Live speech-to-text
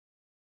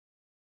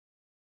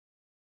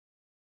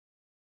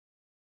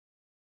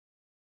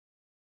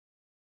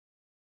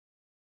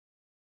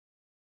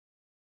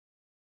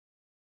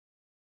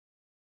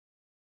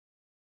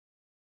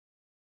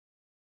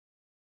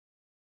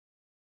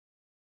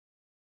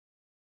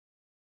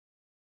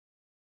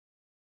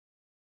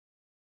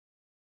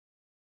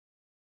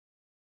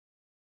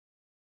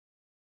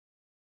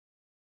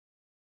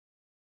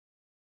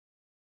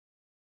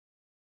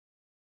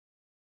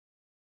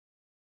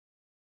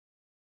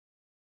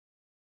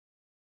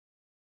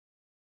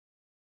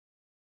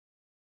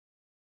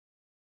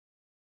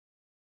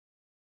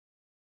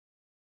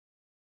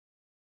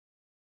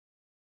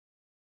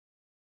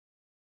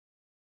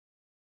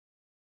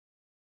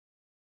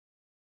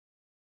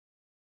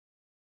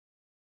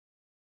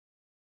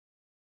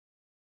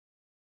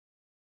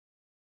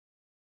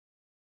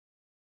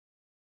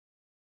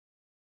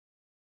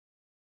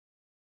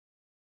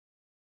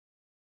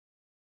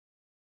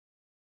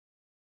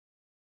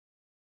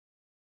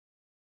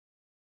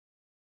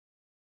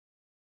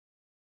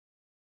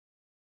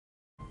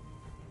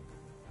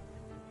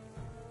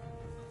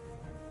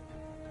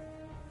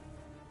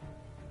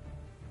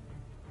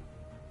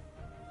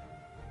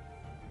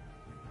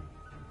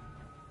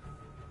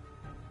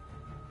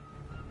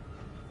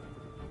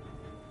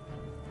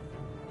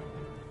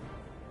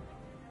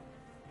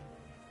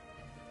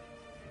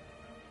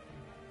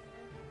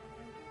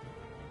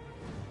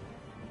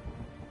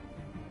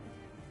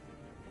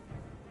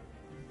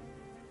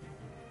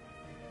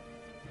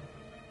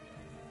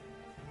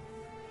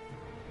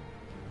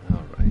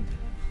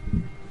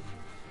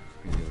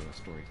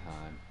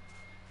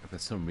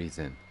some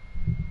reason,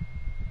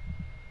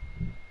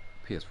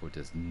 PS4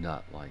 does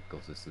not like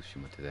Ghost of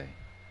Tsushima today.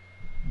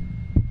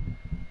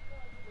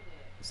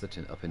 It's such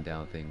an up and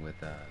down thing with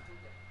the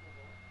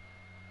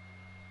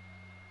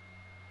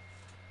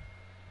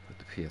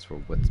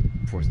PS4. What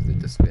forces it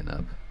to spin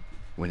up?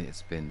 When it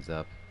spins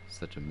up,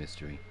 such a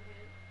mystery.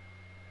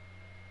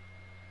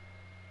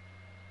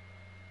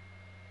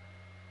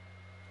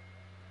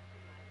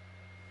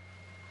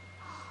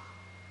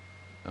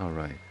 All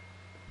right.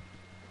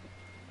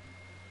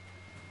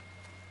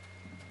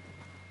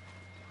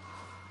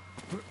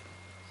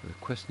 So the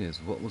question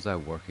is, what was I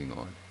working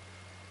on?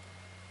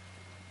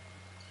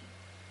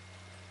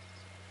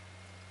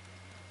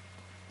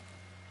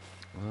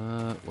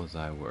 What was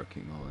I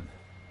working on?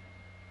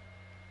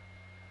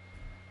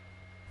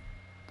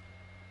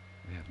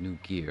 We have new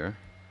gear.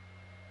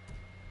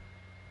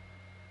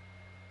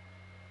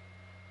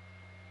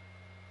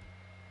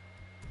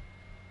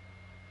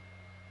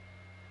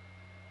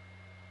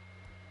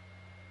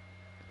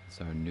 It's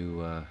our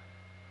new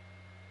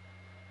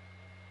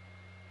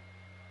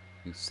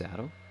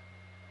saddle.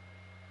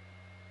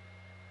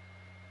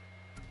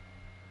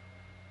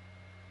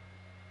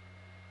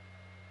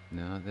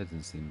 No, that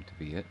doesn't seem to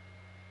be it.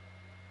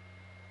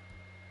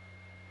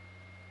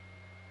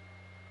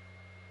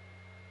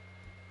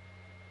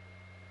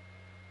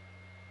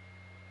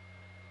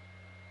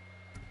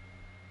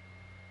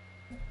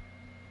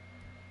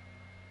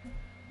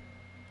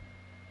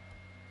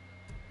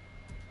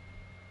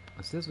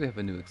 It says we have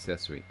a new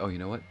accessory. Oh, you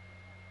know what?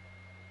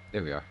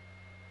 There we are.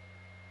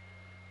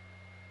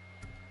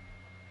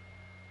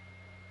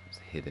 It's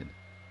hidden.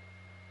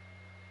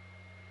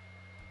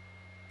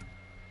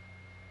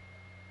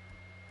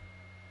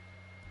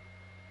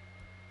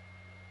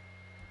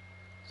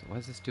 So why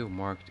is it still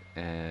marked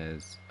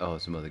as... Oh,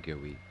 some other gear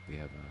we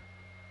have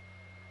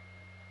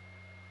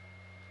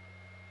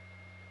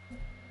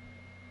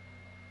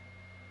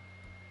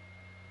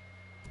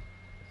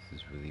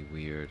This is really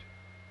weird.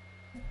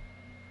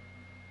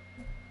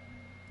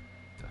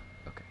 Oh,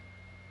 okay.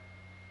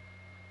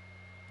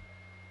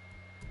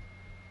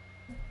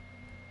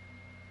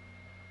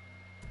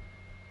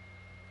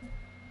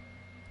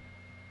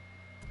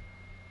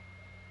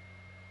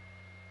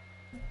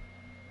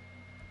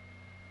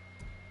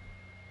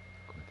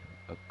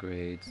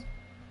 Upgrades.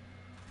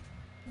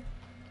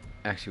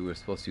 Actually, we were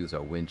supposed to use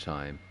our wind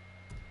chime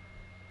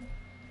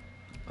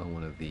on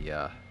one of the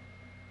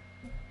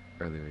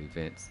earlier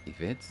events.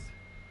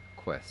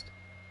 Quest.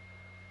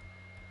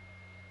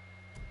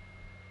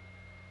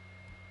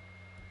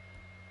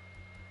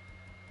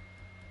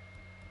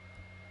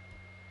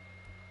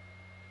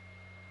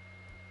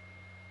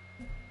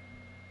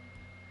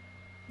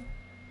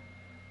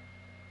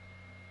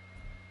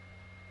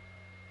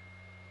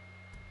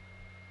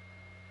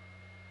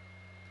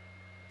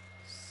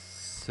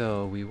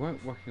 So we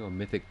weren't working on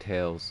Mythic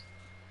Tales.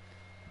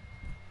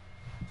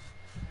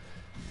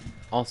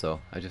 Also,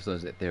 I just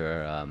noticed that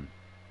there are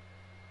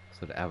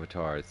sort of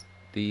avatars.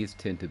 These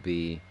tend to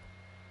be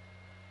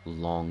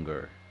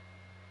longer,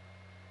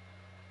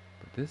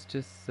 but this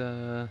just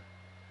seems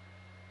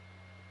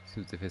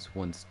if it's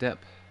one step.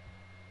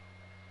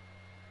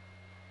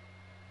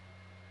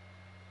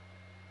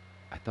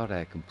 I thought I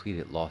had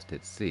completed Lost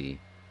at Sea,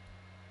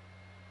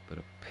 but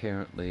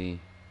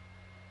apparently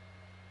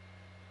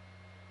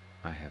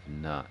I have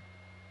not.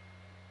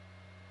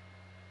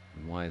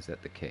 And why is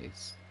that the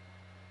case?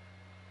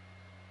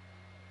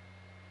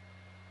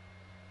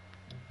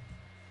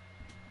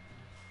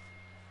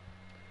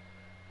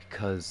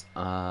 Because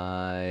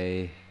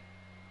that's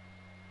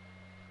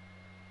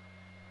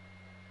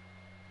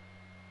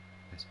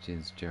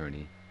Jin's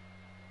journey.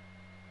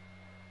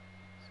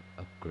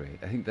 So upgrade.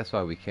 I think that's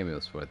why we came. It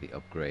was for the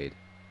upgrade.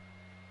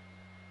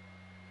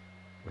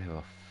 We have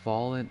a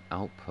fallen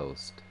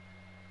outpost.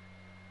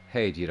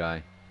 Hey,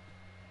 Jirai.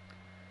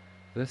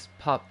 Let's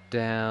pop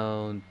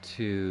down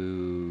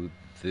to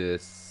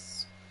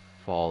this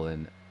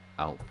fallen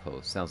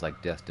outpost. Sounds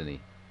like destiny.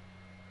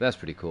 That's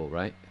pretty cool,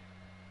 right?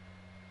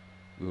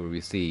 We will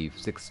receive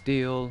 6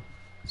 steel,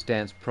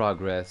 stance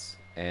progress,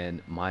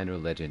 and minor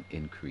legend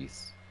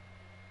increase.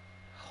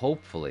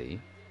 Hopefully,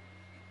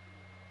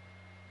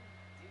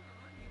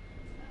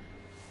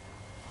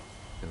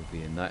 it'll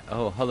be a nice...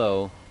 Oh,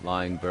 hello,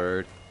 lying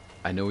bird.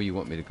 I know where you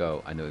want me to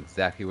go. I know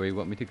exactly where you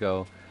want me to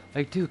go.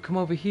 Like, dude, come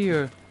over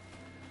here.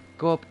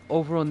 Go up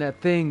over on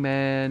that thing,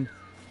 man.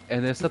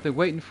 And there's something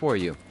waiting for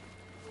you.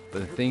 But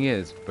the thing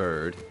is,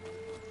 bird...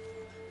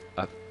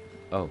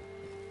 oh.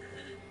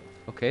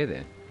 Okay,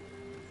 then.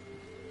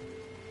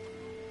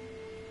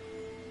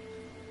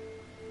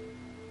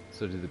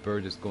 So did the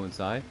bird just go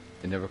inside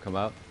and never come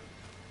out?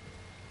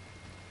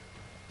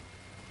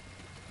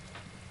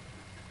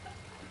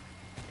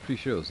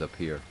 Pretty sure it was up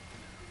here.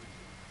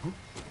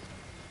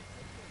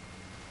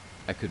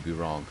 I could be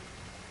wrong.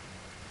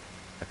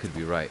 I could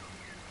be right.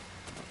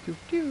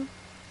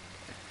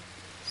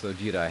 So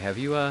Jedi, have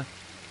you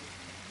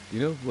you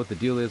know what the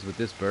deal is with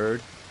this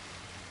bird?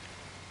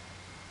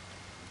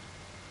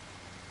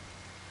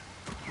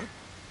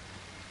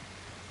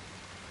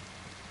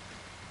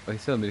 Oh,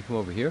 he's telling me to come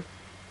over here?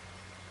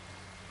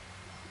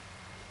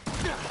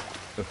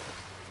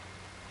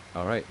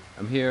 Alright,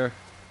 I'm here.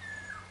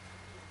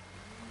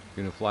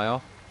 You're gonna fly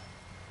off?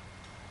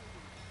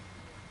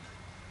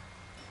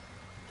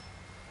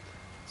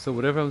 So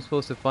whatever I'm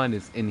supposed to find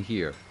is in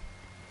here.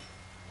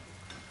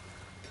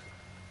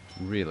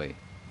 Really?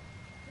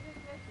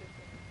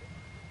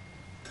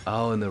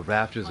 Oh, and the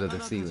rafters of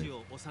the ceiling.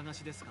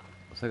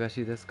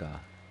 Osagashi desu ka?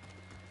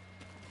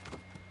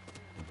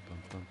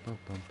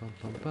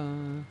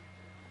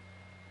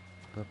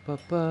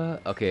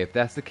 Okay, if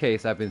that's the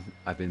case, I've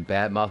been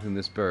bad mouthing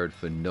this bird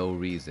for no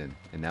reason,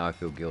 and now I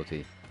feel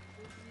guilty.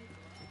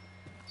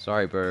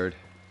 Sorry, bird.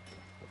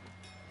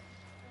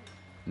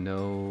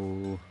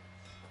 No.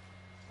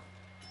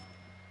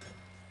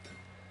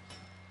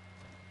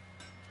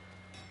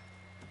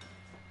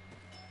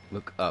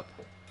 Look up.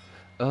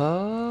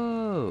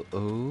 Oh,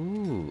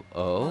 oh,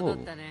 oh.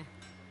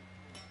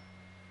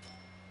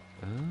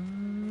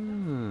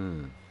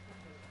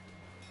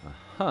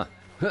 Uh-huh.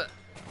 Huh.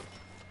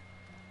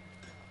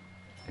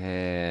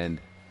 And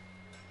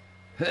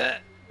okay,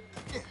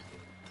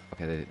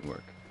 that didn't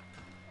work.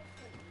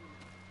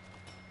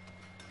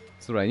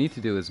 So what I need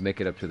to do is make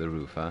it up to the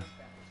roof, huh?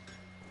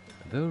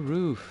 The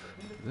roof.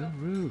 The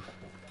roof.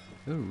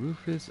 The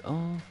roof is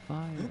on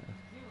fire.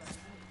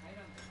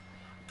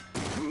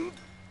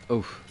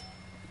 Oof.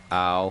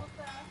 Ow.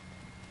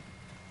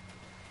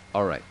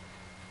 Alright.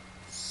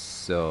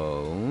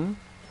 So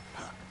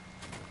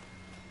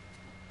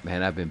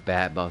man, I've been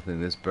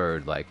bad-mouthing this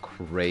bird like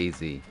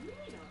crazy.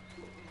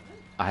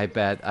 I've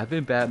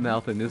been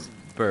bad-mouthing this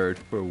bird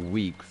for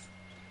weeks.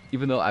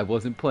 Even though I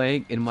wasn't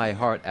playing, in my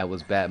heart I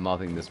was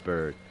bad-mouthing this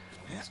bird.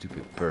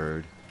 Stupid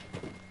bird.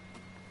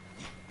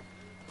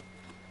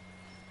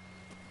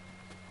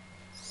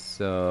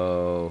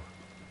 So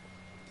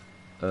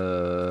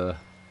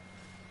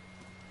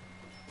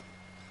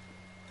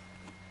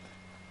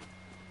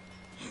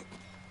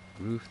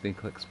roof thing,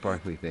 click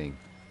sparkly thing.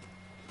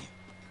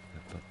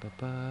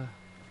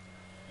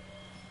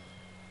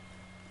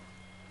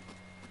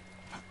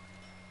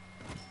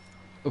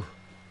 Oh,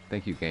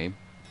 thank you, game.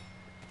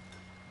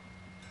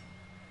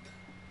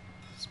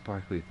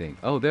 Sparkly thing.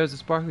 Oh, there's a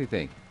sparkly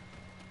thing.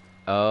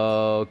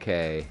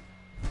 Okay.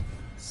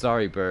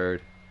 Sorry,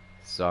 bird.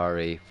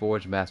 Sorry.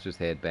 Forge Master's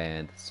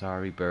headband.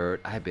 Sorry,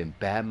 bird. I've been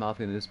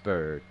bad-mouthing this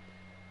bird.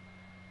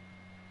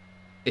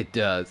 It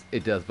does.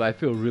 It does. But I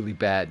feel really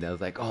bad. And I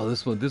was like, oh,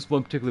 this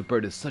one particular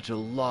bird is such a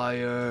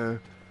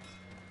liar.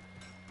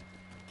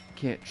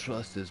 Can't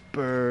trust this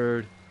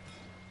bird.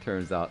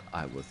 Turns out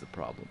I was the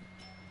problem.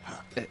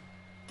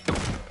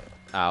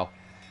 Ow.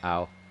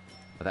 Ow.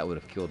 That would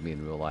have killed me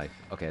in real life.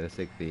 Okay, let's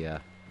take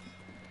the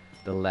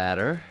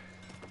ladder.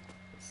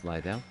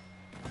 Slide down.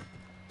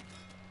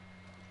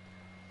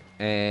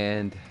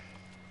 And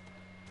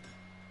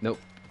nope.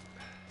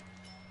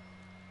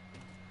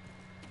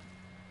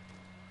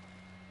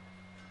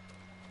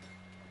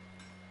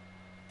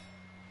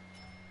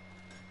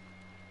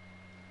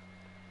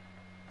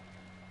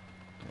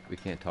 We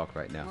can't talk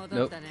right now.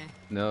 Nope.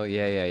 No,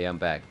 yeah, I'm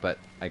back, but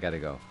I gotta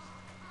go.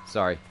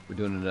 Sorry, we're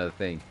doing another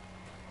thing.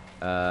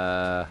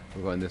 We're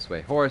going this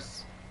way.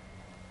 Horse!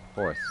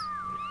 Horse.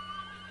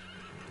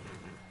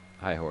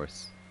 Hi,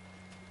 horse.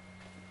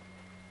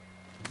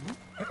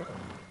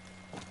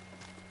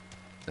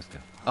 Let's go.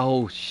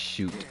 Oh,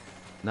 shoot.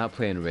 Not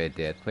playing Red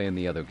Dead, playing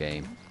the other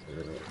game.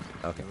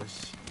 Okay.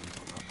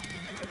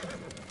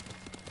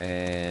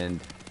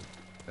 And...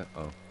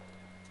 uh-oh.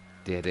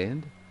 Dead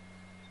end?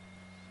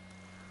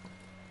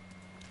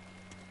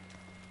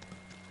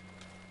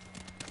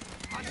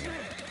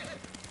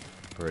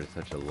 Bird is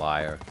such a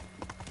liar.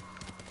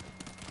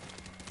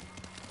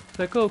 It's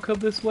like, oh, come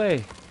this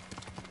way.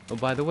 Oh,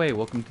 by the way,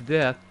 welcome to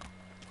death.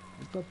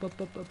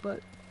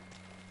 But.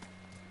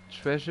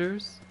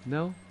 Treasures?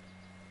 No?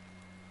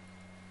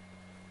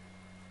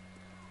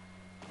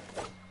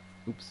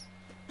 Oops.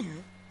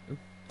 Oop.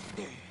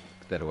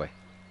 Put that away.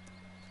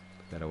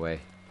 Put that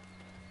away.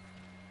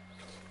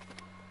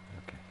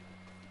 Okay.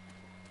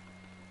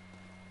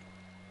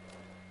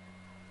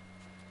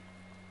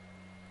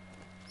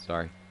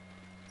 Sorry.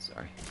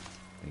 Sorry.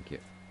 Thank you.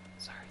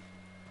 Sorry.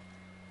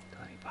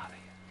 Don't let me bother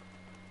you.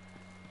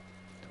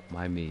 Don't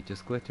mind me.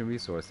 Just collecting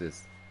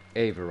resources.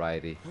 A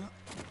variety.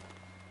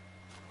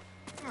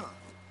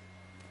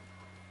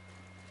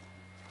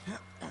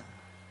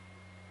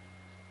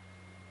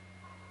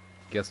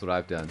 Guess what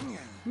I've done?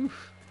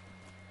 Oof.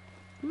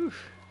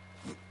 Oof.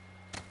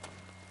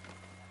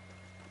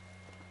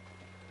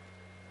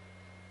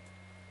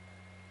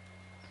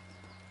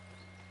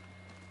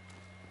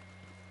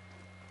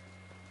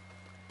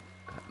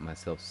 Got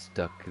myself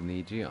stuck in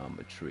the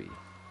geometry.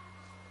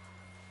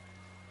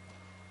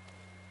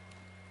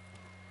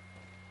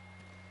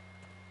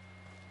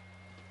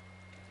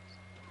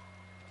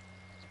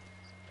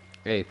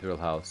 Hey, Thrill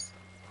House.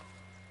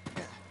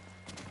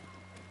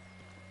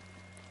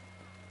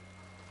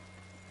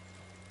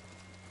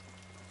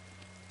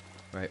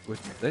 Right,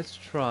 let's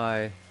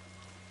try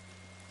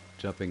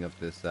jumping up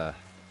this,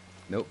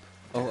 nope.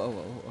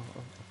 Oh.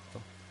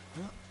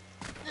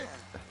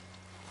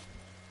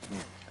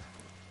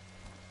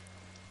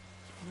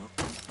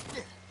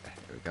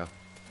 we go.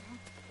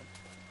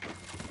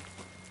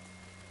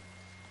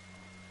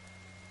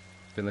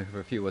 Been looking for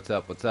a few. What's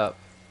up? What's up?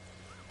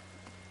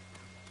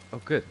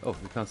 Oh, good. Oh,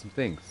 we found some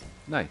things.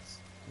 Nice.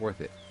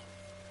 Worth it.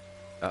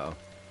 Uh-oh.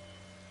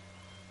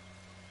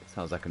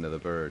 Sounds like another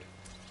bird.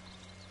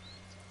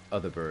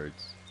 Other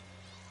birds.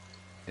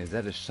 Is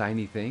that a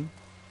shiny thing?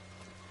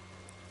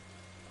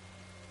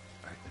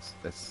 Alright,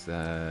 let's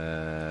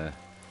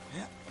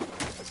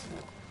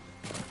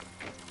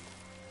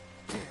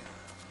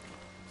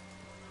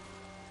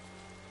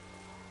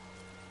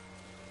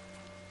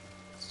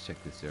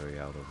check this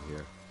area out over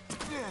here.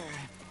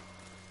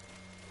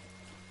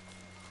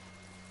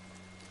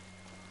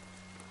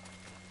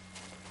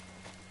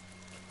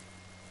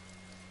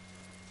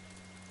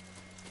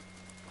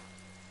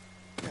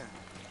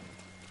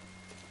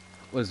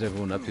 What is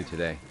everyone up to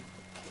today?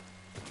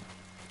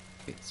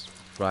 It's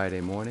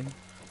Friday morning.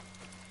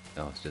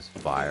 No, it's just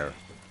fire.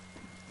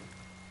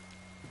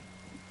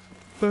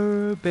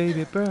 Burn,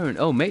 baby, burn.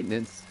 Oh,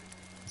 maintenance.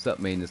 What's up,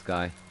 maintenance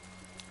guy?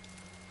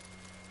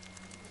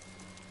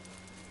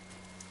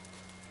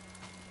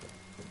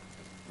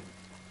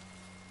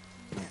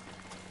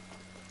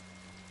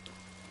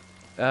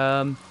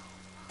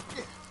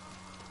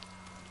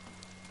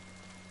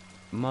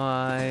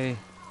 My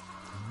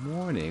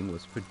morning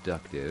was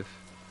productive.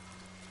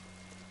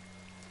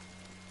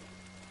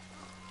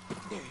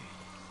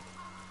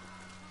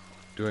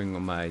 During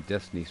my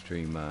Destiny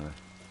stream,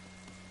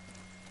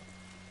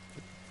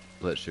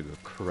 blood sugar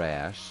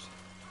crashed,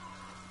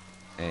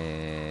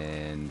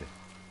 and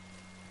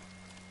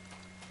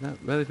not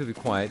relatively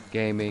quiet.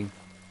 Gaming,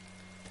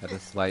 had a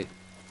slight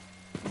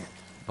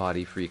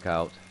body freak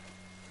out.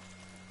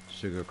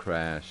 Sugar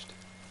crashed.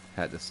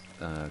 Had to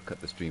cut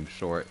the stream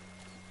short.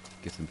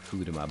 Get some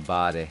food in my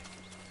body.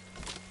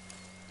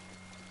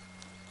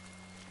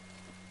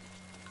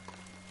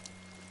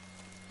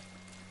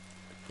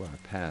 Before I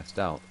passed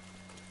out.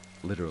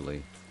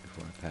 Literally,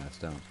 before I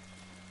passed out.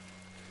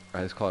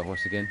 Alright, let's call our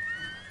horse again.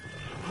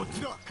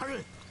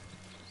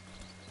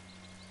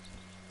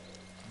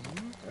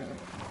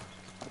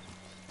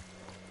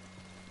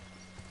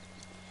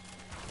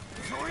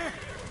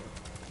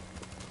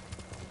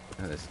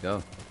 Right, let's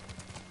go.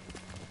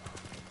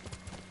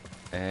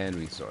 And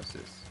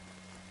resources.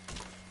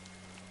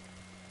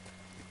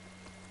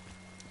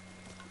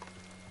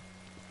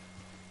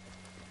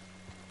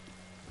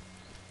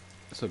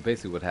 So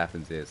basically what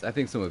happens is, I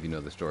think some of you know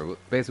the story.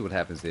 Basically what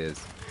happens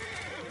is,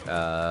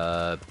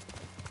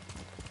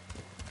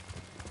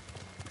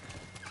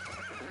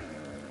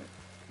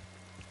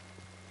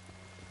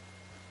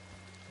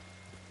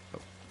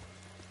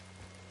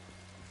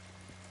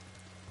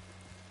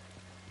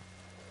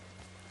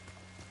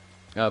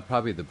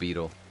 probably the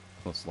beetle,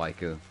 most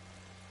likely.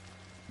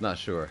 Not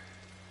sure.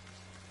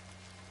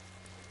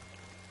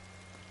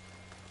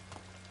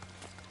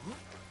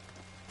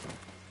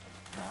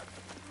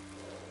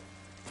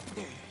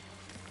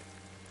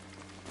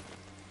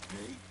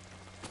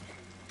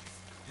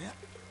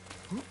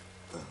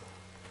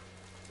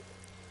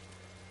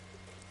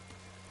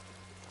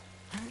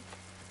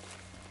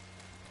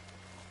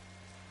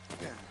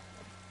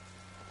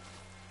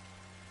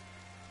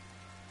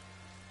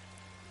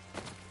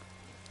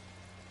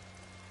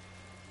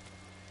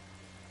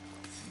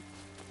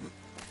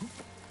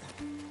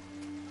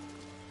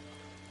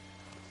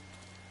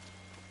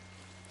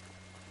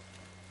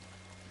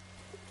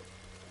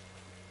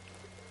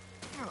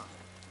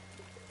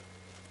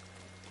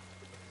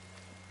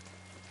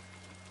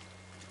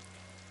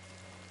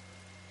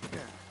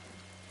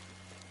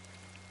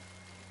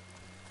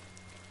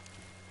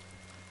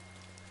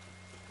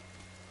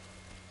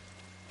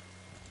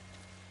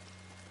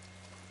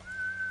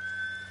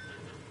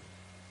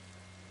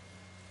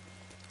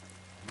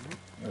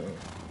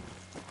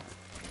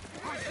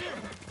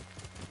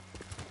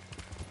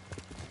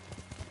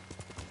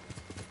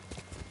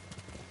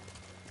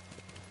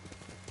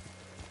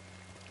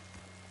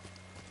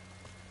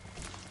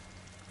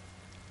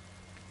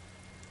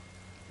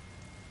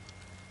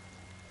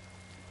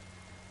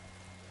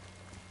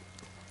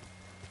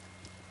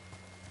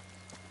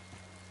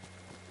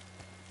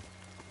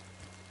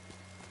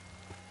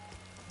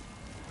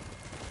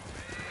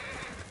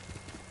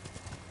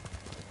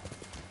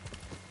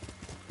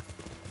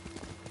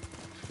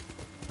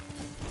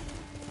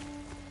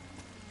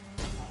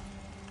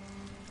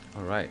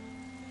 Alright,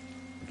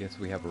 I guess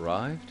we have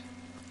arrived.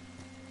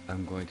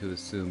 I'm going to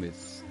assume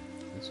it's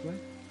this way?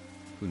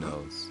 Who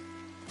knows?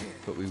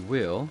 But we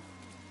will.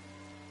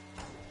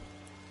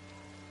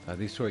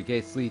 These story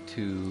gates lead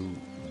to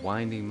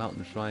Winding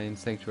Mountain Shrine,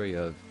 Sanctuary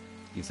of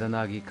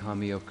Izanagi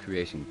Kami of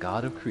Creation,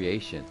 God of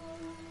Creation.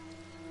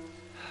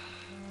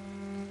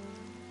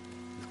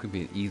 This could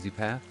be an easy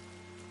path.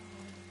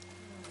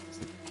 Let's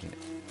see if we can.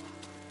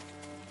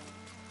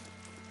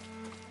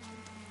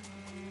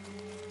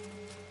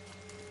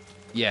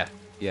 Yeah.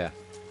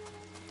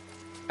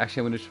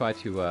 Actually, I'm going to try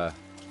to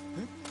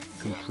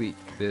complete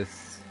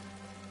this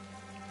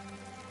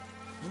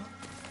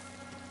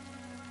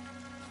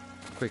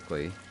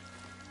quickly.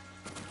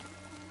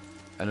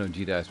 I know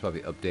Jedi is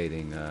probably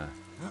updating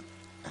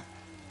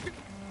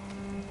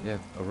You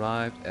have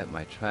arrived at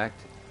my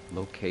tracked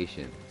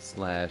location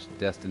slash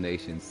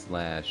destination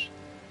slash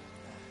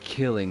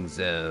killing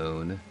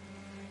zone.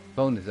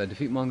 Bonus, I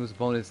defeat Mongols.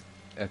 Bonus,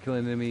 kill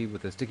an enemy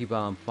with a sticky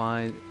bomb.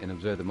 Find and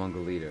observe the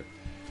Mongol leader.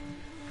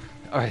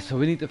 Alright, so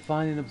we need to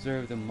find and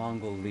observe the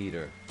Mongol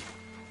leader.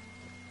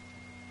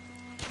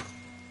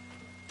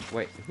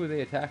 Wait, who are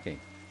they attacking?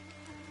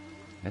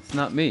 That's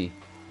not me.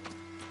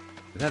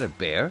 Is that a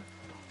bear?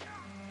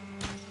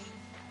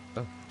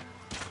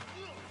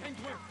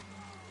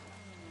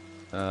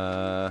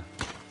 Oh.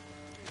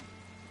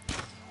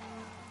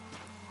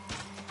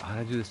 How did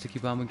I do the sticky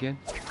bomb again?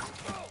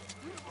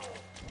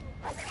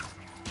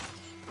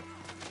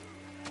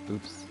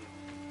 Oops.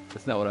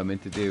 That's not what I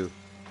meant to do.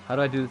 How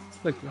do I do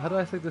this? How do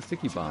I select the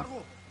sticky bomb?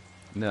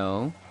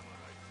 No.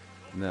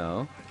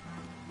 No.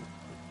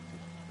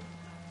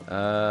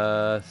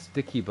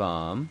 Sticky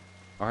bomb.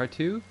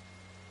 R2?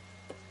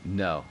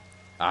 No.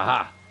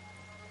 Aha!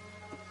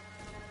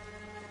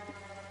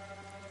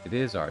 It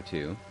is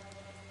R2.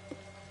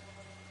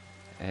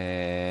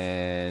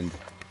 And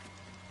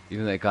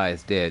even though that guy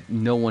is dead,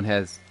 no one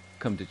has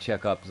come to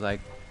check up. It's like,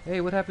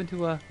 hey, what happened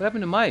to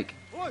Mike?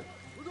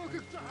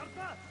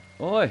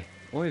 Oi!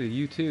 Oi to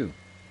you too.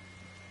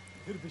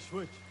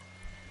 Alright,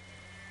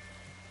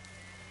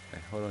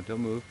 hold on, don't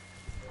move.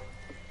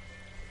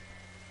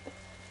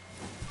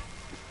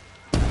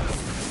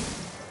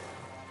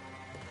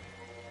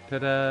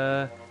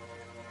 Ta-da!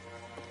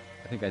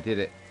 I think I did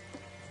it.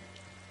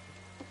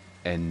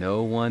 And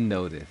no one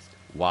noticed.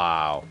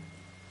 Wow.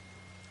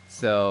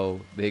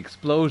 So, the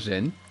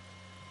explosion,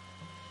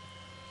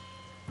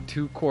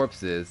 2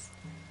 corpses,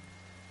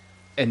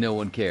 and no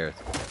one cares.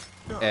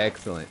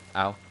 Excellent.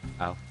 Ow,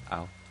 ow,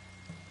 ow.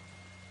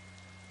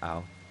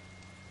 Ow.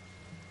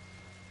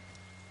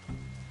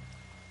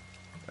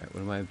 Alright,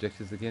 what are my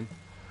objectives again?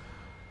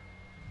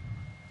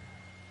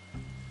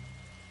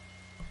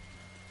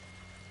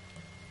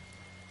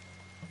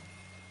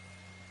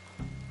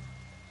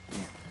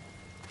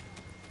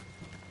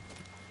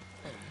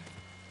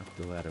 Up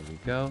the ladder we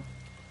go.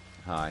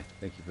 Hi,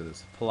 thank you for the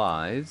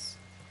supplies.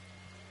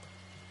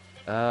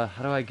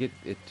 How do I get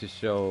it to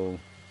show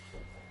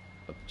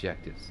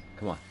objectives?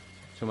 Come on,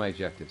 show my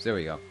objectives. There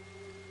we go.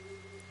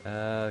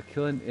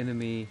 Kill an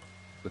enemy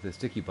with a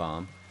sticky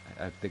bomb.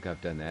 I think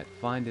I've done that.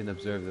 Find and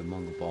observe the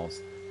Mongol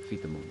boss.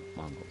 Defeat the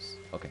Mongols.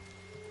 Okay.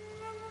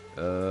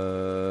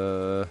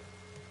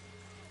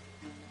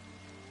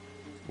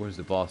 Where's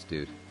the boss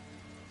dude?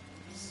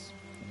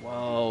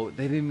 Whoa,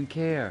 they didn't even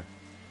care.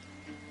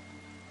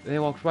 They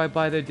walked right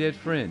by their dead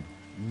friend.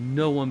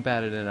 No one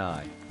batted an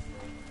eye.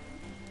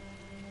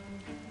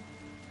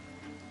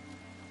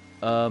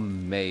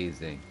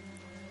 Amazing.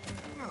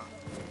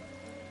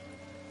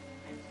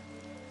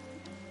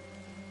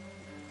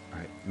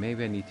 Alright,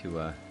 maybe I need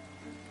to,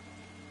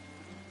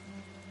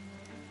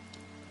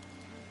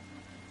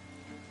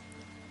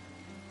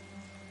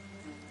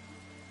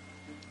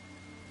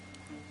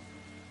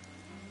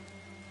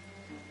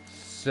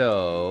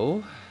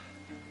 So,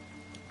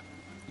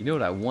 you know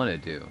what I want to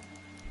do?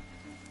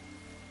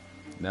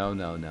 No,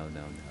 no, no,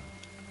 no, no.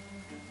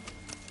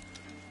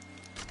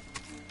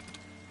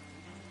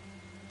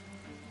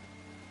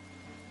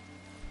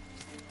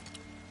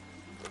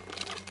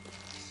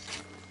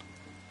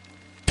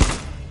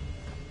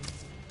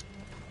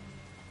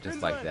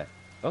 Just like that.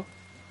 Oh.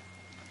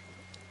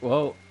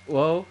 Whoa,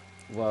 whoa,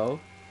 whoa.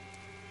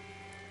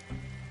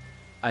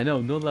 I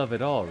know, no love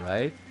at all,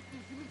 right?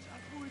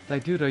 It's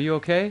like, dude, are you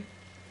okay?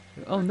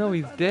 Oh no,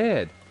 he's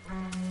dead.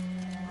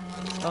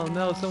 Oh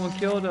no, someone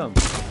killed him.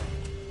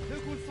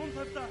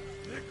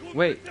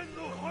 Wait.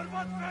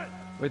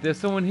 Wait, there's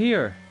someone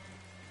here.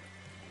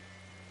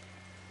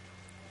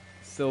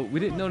 So, we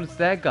didn't notice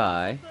that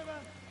guy.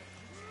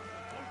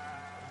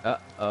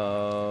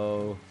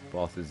 Uh-oh.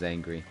 Boss is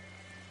angry.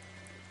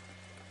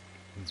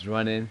 He's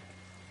running.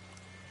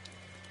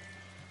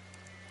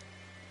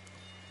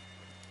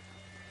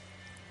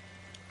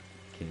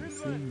 Can't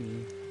see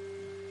me.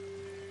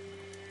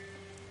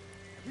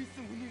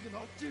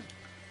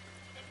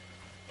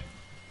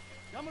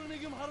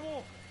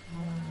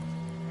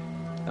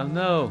 Oh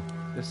no,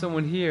 there's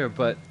someone here,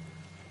 but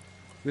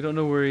we don't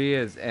know where he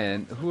is.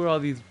 And who are all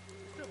these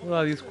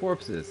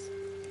corpses?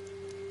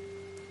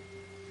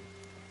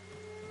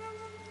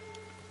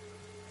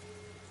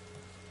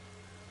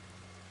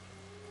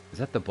 Is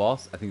that the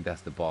boss? I think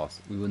that's the boss.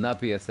 We will not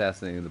be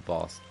assassinating the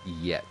boss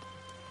yet,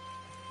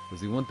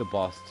 because we want the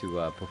boss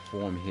to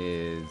perform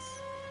his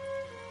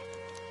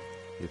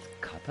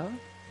kata.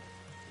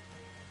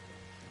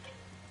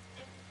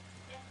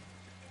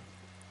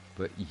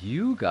 But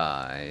you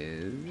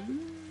guys,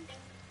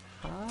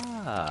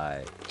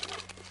 hi.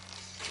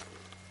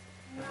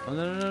 Oh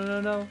no no no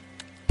no no!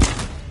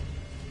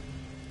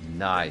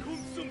 Nice.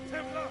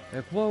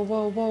 Like whoa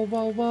whoa whoa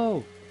whoa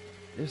whoa!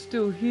 They're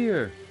still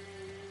here.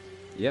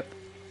 Yep.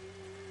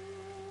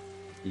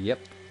 Yep.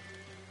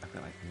 I've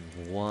got like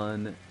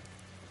 1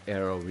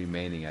 arrow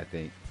remaining, I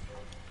think.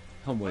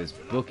 Homeboy is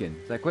booking.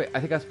 It's like, wait, I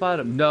think I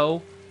spotted him.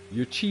 No,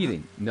 you're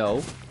cheating.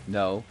 No,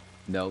 no,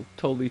 no,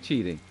 totally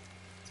cheating.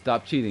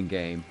 Stop cheating,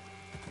 game.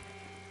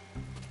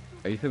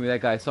 Are you telling me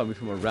that guy saw me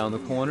from around the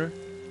corner?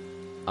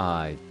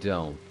 I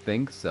don't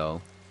think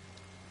so.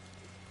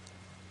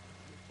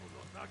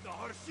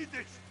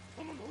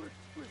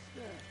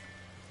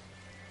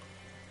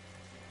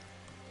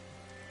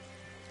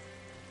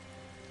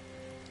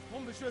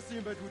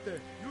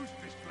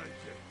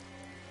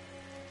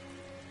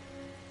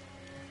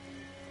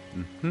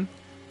 Mm-hmm.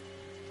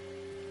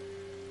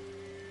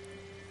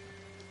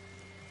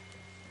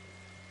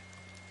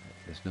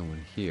 There's no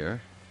one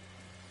here.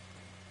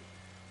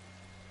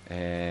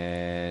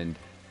 And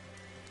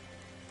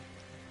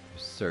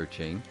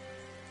searching.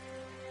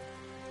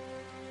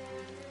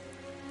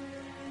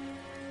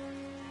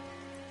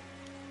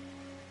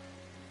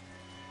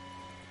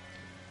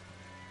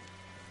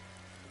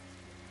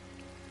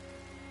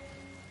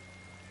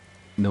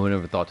 No one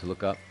ever thought to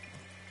look up.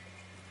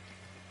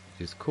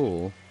 Which is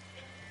cool.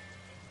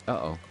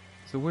 Uh-oh.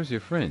 So where's your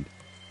friend?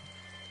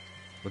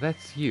 Well,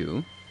 that's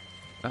you.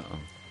 Uh-oh.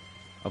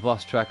 I've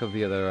lost track of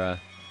the other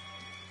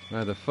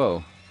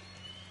foe.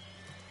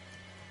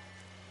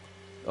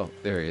 Oh,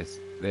 there he is.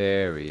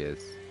 There he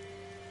is.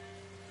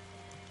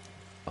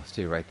 Oh,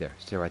 stay right there.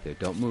 Stay right there.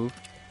 Don't move.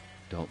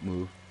 Don't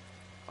move.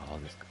 Oh,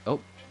 this... Oh,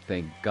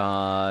 thank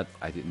God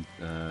I didn't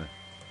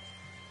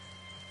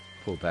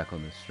pull back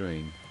on the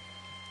string.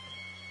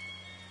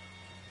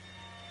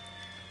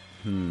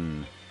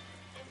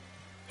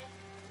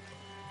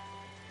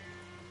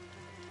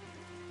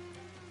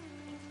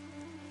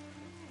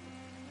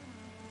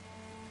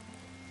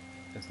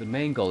 As the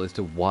main goal is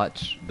to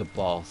watch the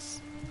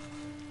boss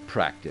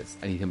practice.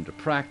 I need him to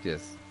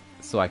practice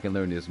so I can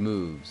learn his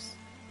moves.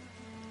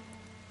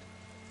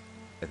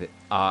 And then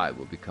I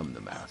will become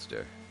the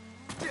master.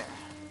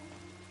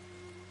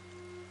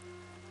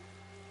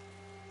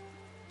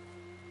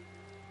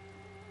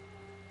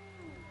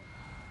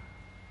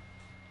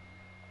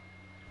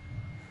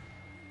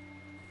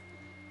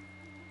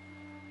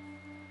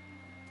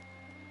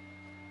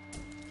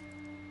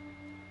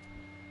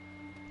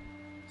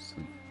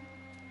 Sweet.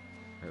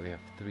 Alright, we have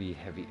 3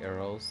 heavy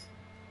arrows.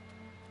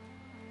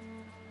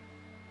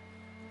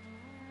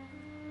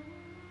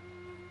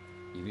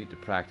 You need to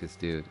practice,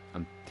 dude.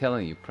 I'm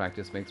telling you,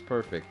 practice makes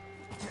perfect.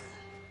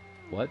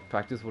 What?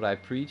 Practice what I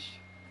preach?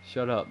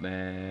 Shut up,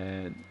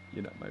 man.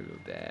 You're not my real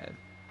dad.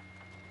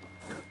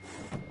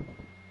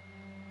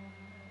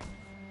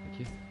 Thank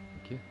you.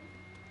 Thank you.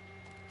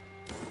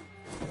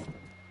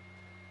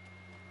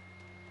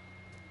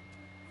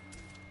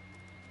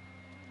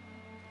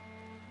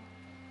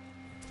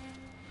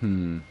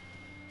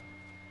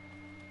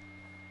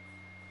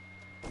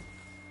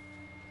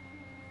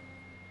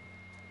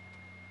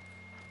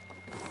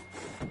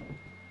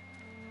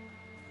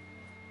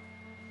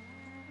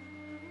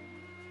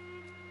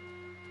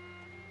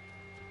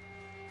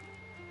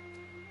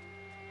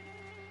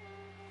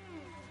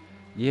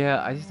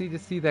 Yeah, I just need to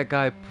see that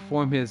guy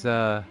perform his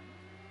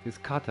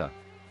kata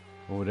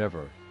or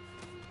whatever,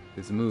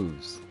 his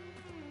moves.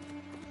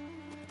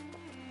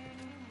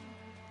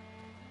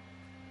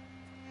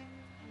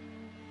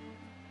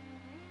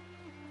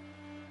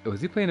 Oh,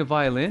 is he playing a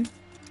violin?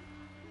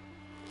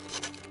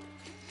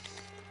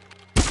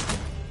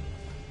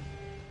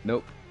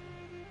 Nope.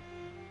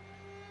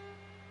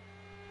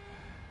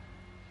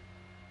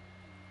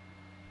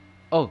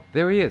 Oh,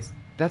 there he is.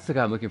 That's the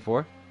guy I'm looking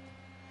for.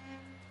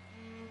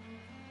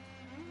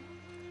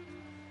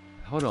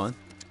 Hold on.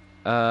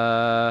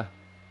 Alright,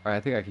 I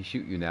think I can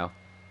shoot you now.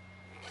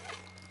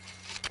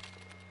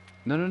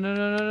 No, no, no,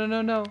 no, no,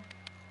 no, no, no.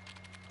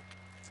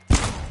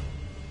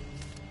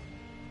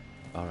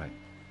 Alright.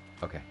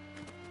 Okay.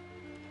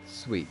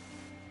 Sweet.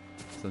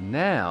 So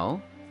now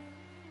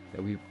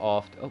that we've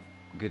offed... Oh,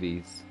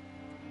 goodies.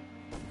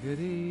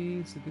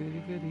 Goodies,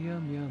 goody, goody,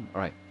 yum, yum.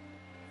 Alright.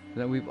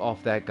 Now we've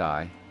offed that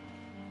guy.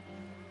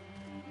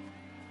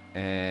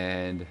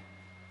 And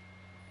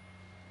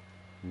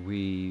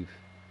we've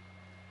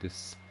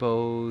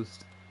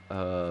disposed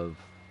of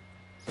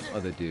some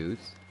other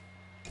dudes.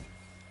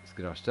 Let's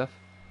get our stuff.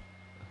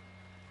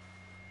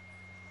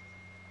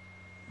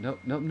 Nope,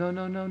 nope, no,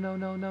 no, no, no,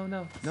 no, no,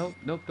 no, nope,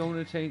 nope, don't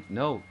want to change.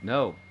 No,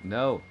 no,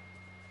 no,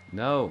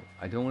 no,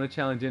 I don't want to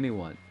challenge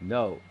anyone.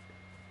 No.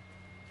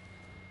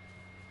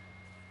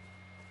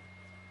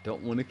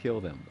 Don't want to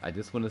kill them. I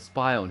just want to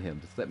spy on him.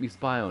 Just let me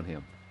spy on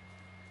him.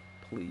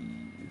 Please.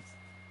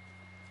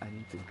 I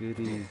need the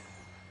goodies.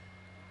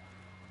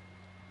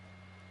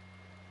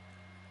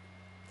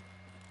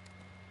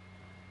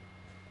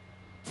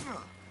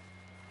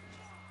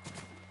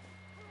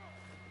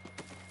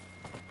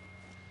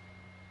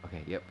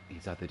 Okay, yep,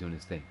 he's out there doing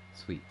his thing.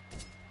 Sweet.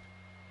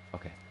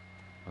 Okay.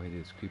 All we do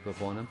is creep up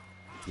on him.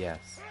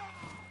 Yes.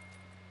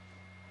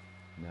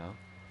 No.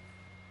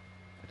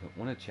 I don't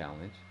want to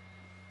challenge.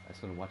 I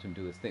just want to watch him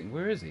do his thing.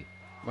 Where is he?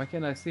 Why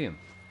can't I see him?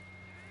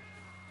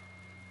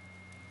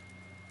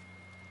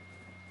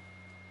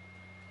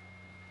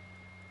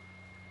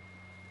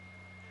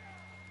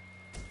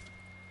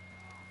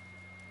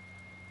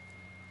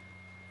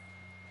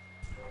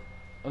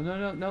 Oh, no,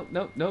 no, no,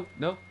 no, no,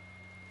 no.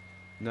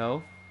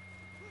 No.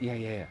 Yeah,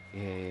 yeah, yeah,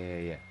 yeah, yeah,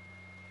 yeah.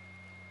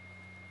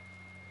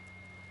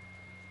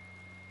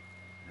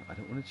 No, I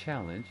don't want to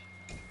challenge.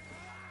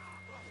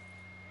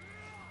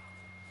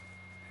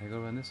 Can I go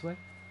around this way?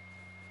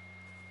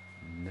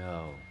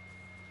 No.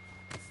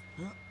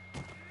 Can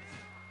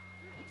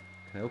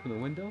I open the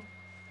window?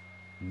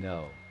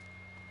 No.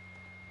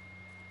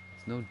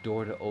 There's no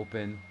door to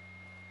open.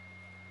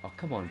 Oh,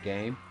 come on,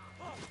 game.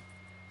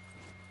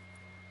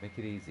 Make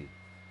it easy.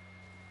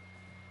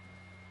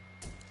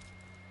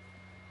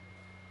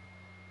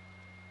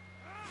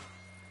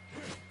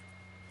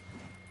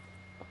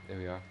 Oh, there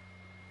we are.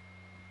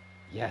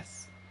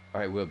 Yes.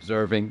 All right, we're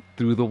observing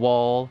through the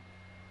wall.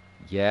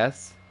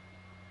 Yes.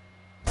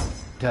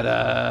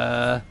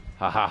 Ta-da!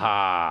 Ha ha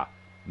ha!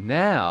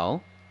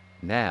 Now,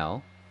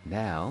 now,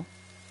 now,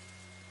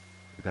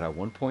 we got our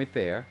 1 point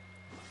there.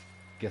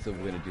 Guess what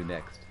we're gonna do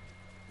next?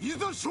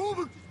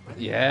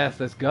 Yes,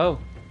 let's go.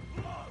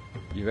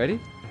 You ready?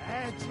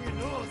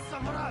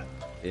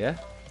 Yeah?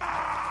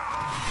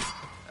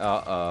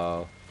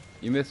 Uh-oh.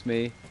 You missed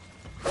me.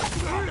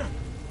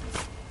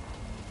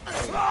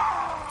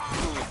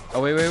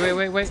 Oh, wait, wait, wait,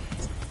 wait, wait.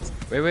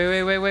 Wait, wait,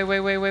 wait, wait, wait, wait,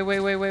 wait, wait, wait,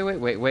 wait, wait,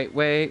 wait, wait, wait,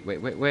 wait,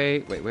 wait,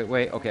 wait, wait, wait,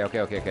 wait. Okay, okay,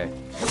 okay, okay.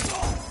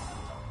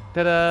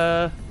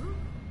 Ta-da!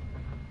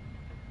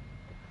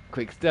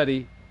 Quick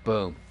study.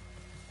 Boom.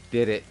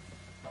 Did it.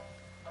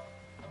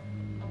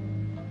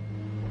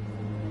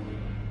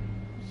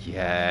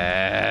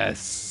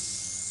 Yes.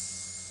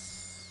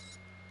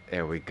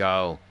 There we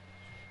go.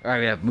 All right,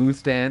 we have Moon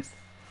Stance.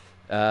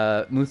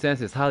 Moon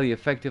Stance is highly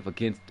effective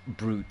against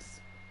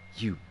brutes.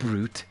 You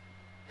brute.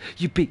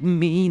 You big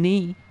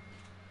meanie.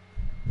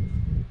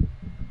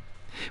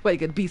 Why you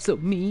gotta be so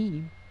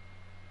mean?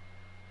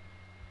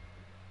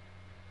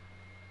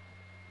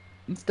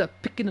 Stop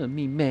picking on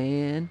me,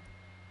 man.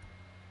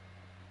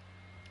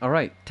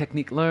 Alright,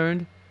 technique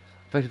learned.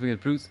 Effective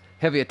against brutes.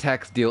 Heavy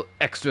attacks deal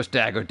extra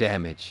stagger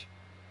damage.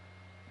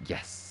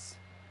 Yes.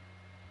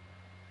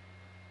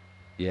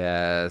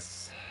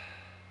 Yes.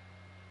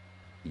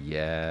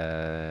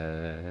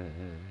 Yes.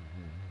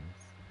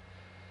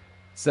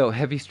 So,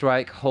 heavy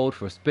strike, hold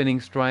for spinning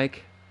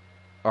strike.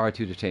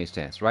 R2 to change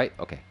stance, right?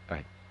 Okay,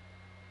 alright.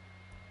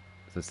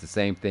 So it's the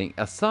same thing.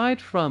 Aside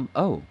from,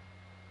 oh,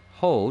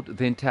 hold,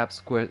 then tap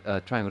square,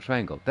 triangle,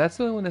 triangle. That's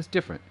the only one that's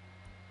different.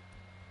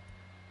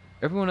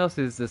 Everyone else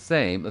is the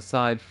same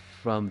aside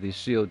from the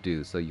shield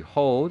do. So you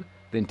hold,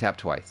 then tap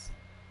twice.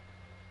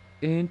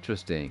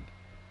 Interesting.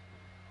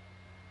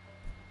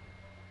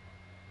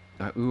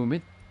 Alright, we were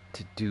meant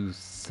to do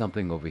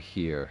something over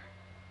here.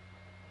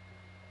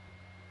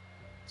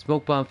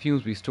 Smoke bomb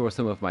fumes restore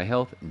some of my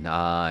health.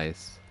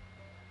 Nice.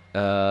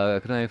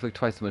 Can I inflict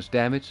twice as much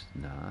damage?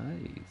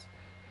 Nice.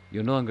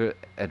 You're no longer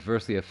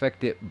adversely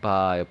affected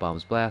by a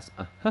bomb's blast.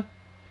 Uh-huh.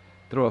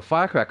 Throw a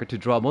firecracker to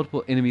draw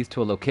multiple enemies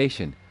to a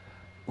location.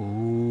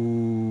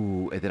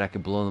 Ooh, and then I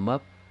can blow them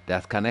up.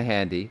 That's kind of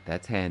handy.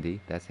 That's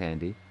handy. That's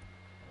handy.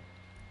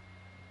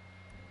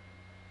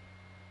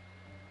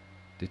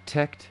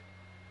 Detect.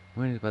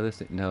 When by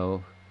listening?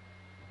 No.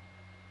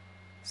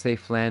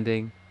 Safe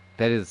landing.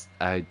 That is,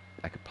 I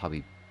could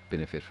probably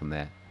benefit from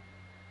that.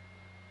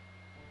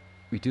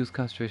 Reduce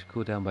concentration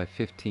cooldown by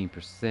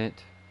 15%.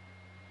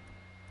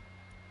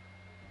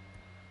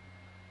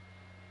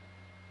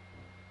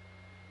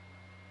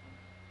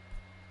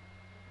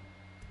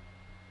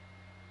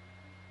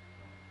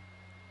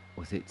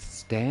 Was it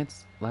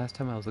stance last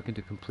time I was looking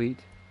to complete?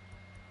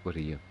 What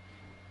are you?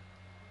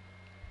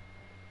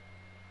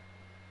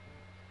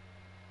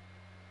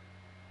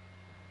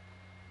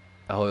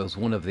 Oh, it was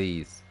one of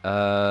these.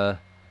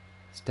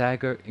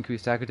 Stagger,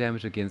 increase stagger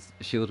damage against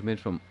shieldmen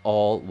from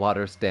all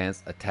water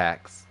stance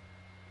attacks.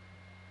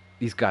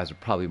 These guys are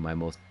probably my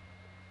most...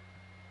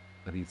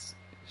 Are these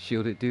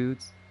shielded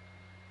dudes?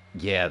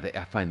 Yeah,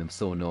 I find them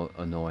so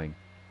annoying.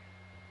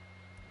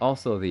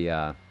 Also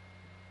the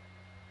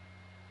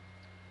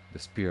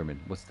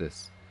spearman. What's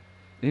this?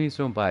 Enemies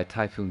thrown by a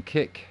typhoon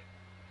kick.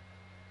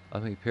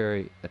 Automatic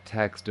parry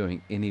attacks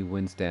during any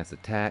wind stance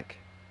attack.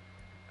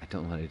 I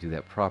don't know how to do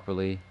that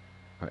properly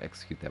or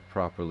execute that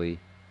properly.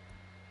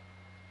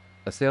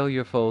 Assail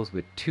your foes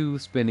with 2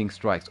 spinning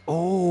strikes.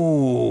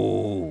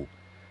 Oh,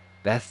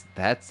 that's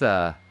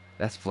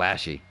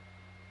flashy.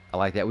 I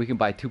like that. We can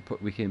buy 2.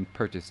 We can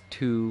purchase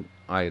 2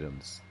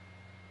 items.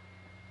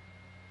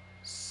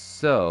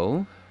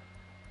 So,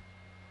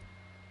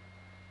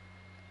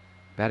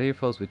 batter your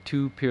foes with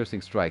 2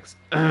 piercing strikes.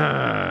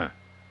 I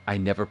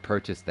never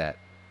purchased that.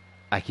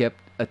 I kept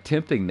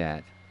attempting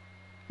that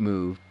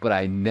move, but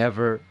I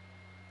never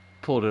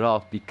pulled it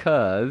off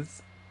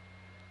because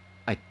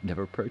I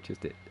never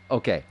purchased it.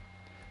 Okay,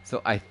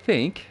 so I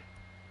think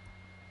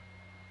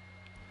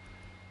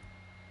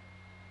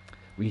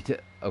we need to.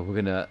 We're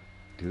gonna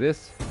do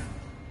this.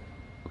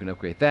 We're gonna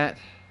upgrade that,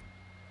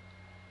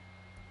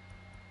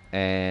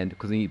 and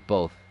because we need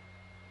both.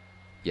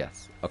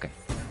 Yes. Okay.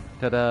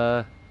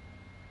 Ta-da!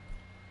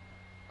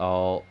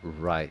 All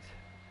right.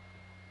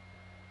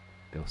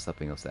 There was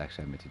something else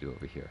actually I meant to do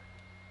over here.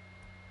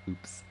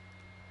 Oops.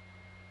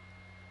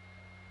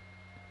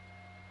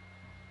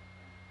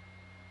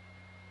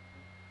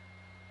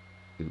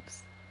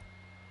 Oops.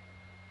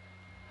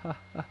 Oh,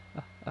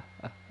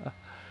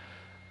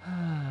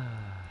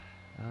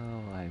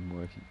 I'm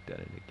more if you've done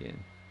it again.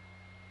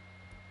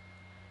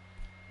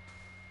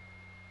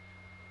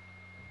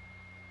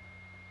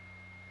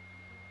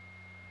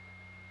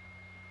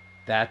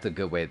 That's a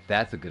good way.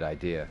 That's a good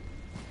idea.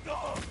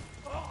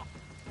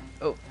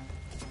 Oh,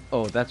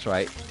 oh, that's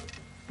right.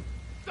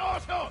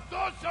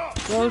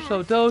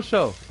 Dosho,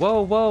 dosho.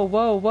 Whoa, whoa,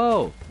 whoa,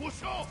 whoa.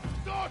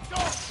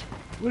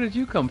 Where did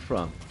you come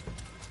from?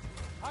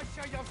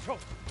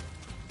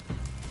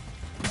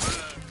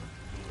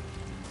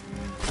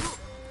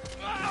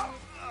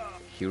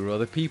 Hero of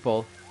the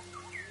people.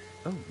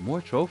 Oh,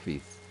 more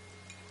trophies.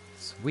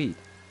 Sweet.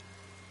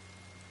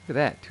 Look at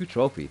that. 2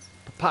 trophies.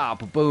 Pa-pow,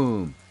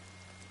 pa-boom.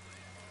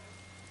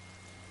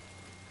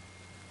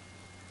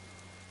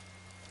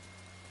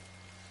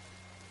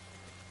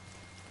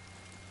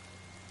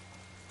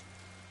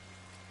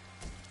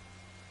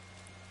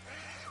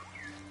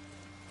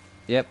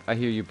 Yep, I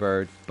hear you,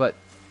 bird. But.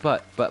 Oh.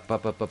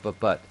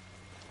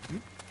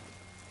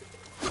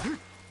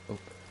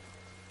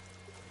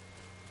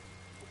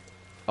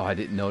 Oh, I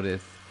didn't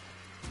notice.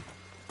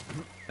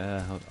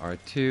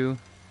 R2.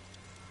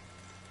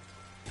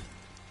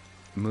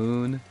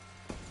 Moon.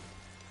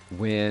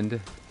 Wind.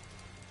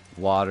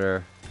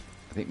 Water.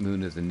 I think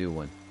moon is a new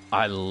one.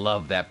 I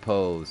love that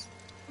pose.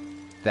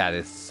 That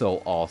is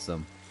so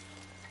awesome.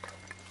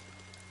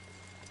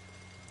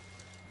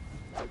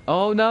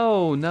 Oh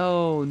no,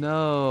 no,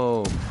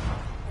 no.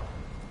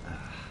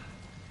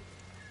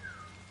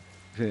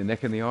 The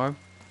neck and the arm?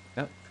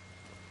 Yep.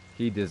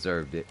 He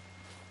deserved it.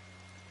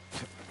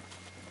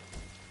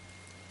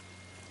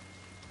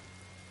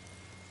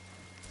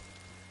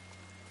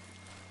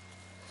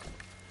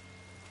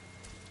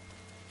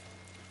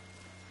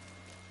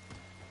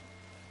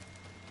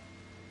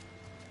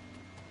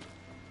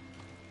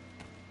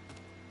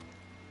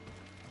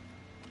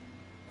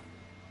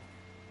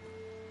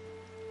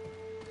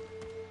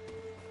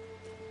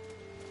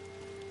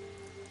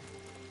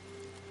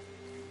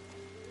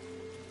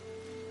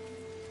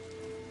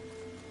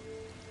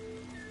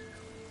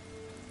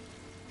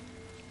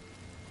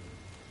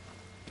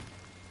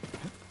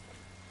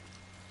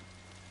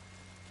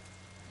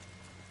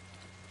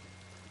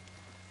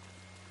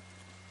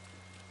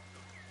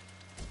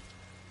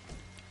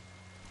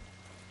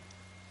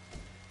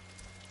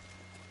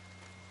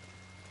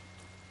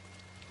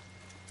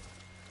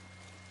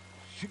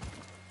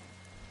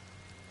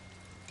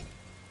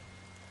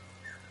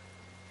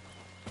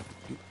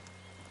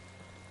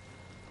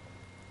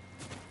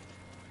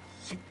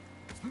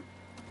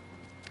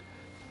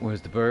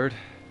 Where's the bird?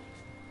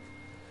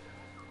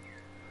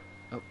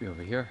 Oh, you're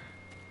over here.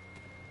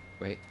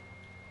 Wait.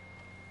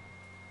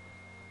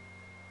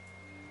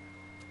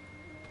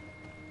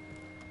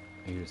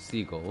 I hear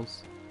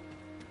seagulls.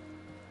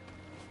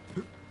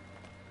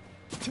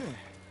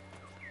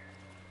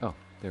 Oh,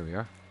 there we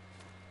are.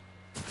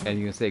 And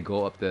you're gonna say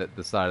go up the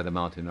side of the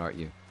mountain, aren't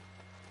you?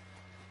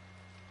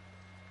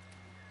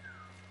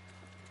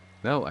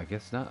 No, I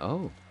guess not.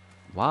 Oh.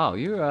 Wow,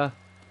 you're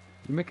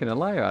making a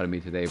liar out of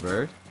me today,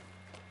 bird.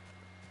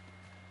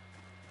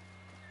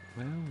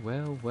 Well,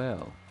 well,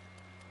 well.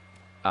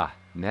 Ah,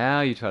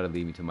 now you try to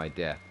lead me to my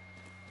death.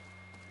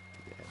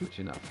 Yeah, but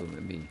you're not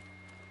fooling me.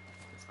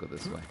 Let's go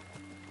this way.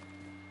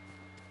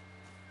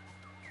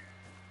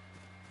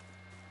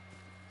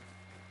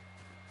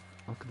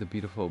 Look at the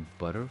beautiful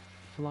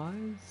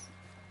butterflies.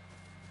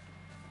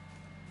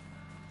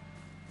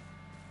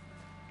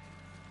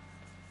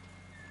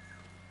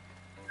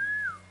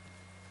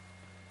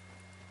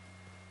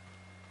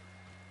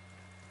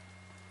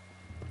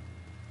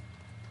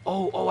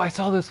 Oh, I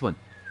saw this one.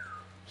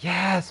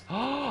 Yes.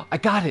 Oh, I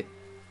got it.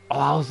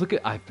 Oh,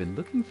 I've been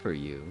looking for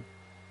you.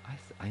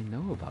 I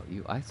know about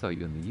you. I saw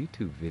you in the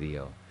YouTube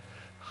video.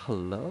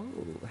 Hello,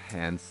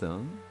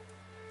 handsome.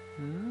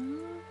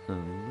 Oh,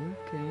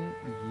 look at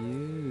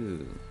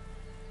you.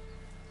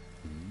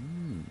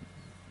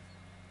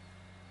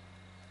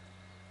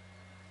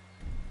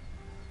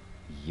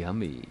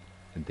 Yummy.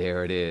 And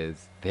there it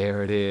is.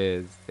 There it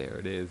is. There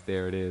it is.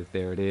 There it is.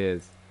 There it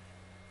is.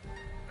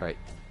 All right.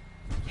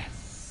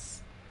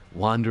 Yes.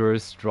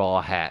 Wanderer's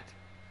straw hat.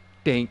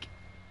 Dink.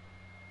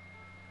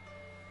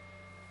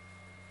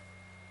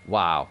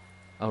 Wow.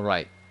 All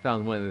right.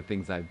 Found one of the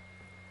things I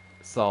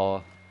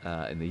saw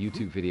in the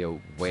YouTube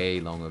video way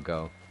long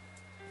ago.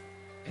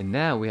 And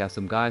now we have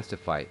some guys to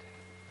fight.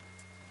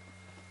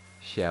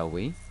 Shall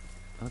we?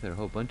 Oh, there are a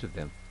whole bunch of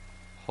them.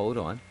 Hold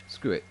on.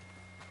 Screw it.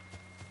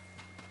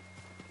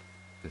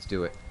 Let's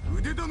do it.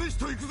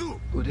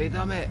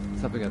 Udedame!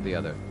 Something or the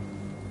other.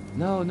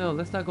 No,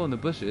 let's not go in the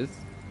bushes.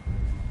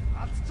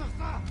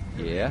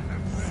 Yeah.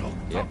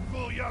 Yep.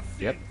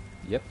 Yep.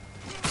 Yep.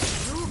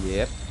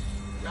 Yep.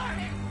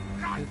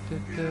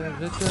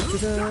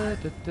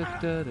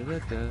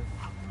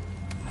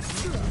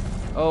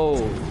 Oh,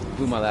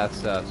 blew my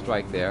last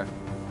strike there.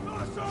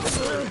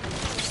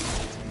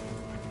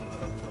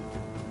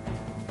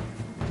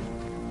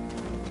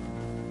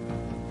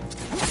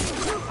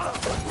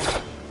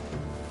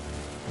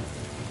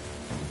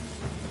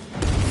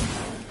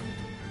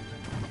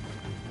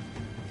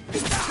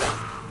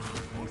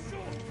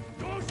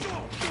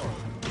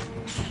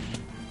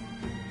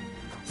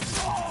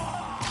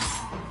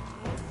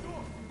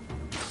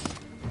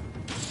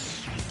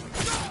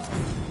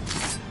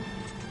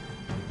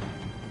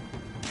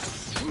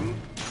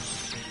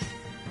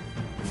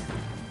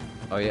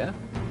 Oh yeah?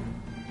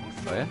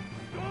 Oh yeah?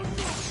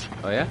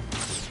 Oh yeah?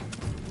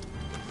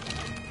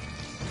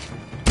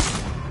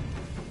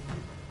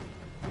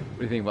 What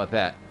do you think about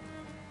that?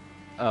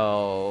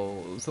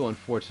 Oh, so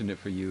unfortunate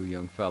for you,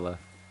 young fella.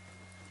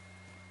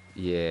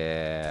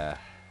 Yeah,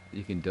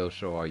 you can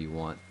dosho all you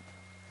want.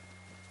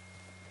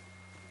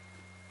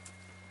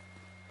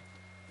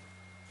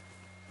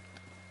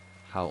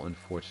 How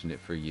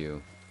unfortunate for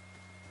you.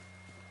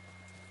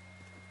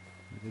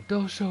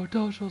 Dosho,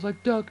 dosho's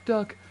like duck,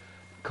 duck.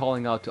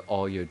 Calling out to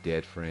all your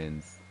dead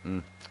friends.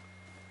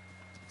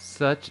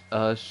 Such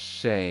a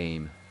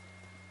shame.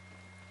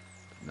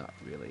 Not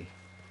really.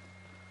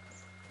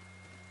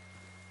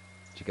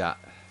 What you got?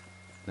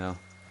 No?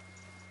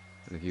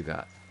 What have you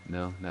got?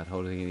 No? Not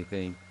holding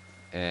anything?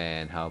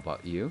 And how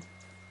about you?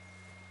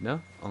 No?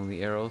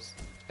 Only arrows?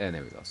 And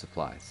there we go.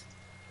 Supplies.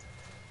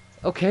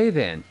 Okay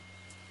then.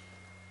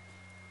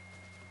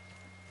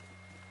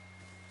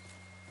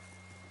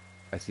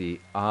 I see.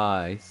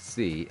 I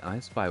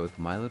spy with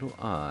my little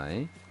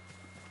eye.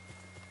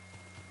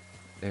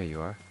 There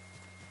you are.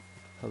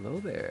 Hello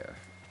there.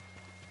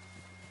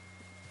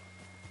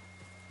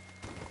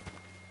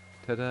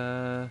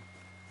 Ta-da!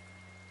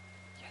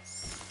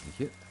 Yes. Thank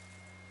you.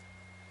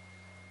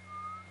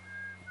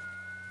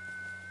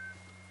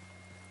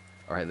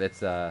 Alright,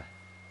 let's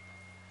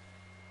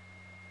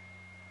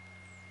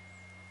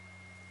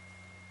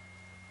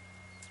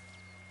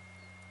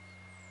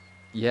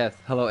Yes,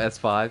 hello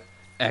S5.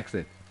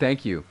 Excellent.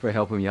 Thank you for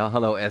helping me out.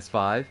 Hello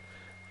S5.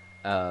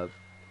 Uh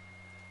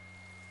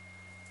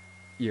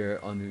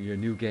you're on your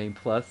new game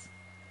plus.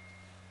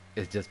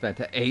 It's just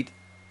fantastic.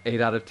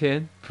 8 out of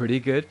 10. Pretty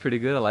good, pretty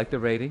good. I like the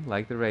rating.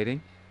 Like the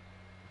rating.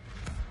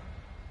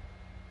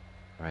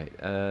 Alright,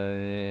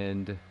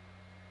 and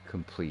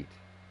complete.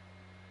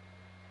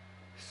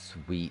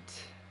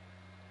 Sweet.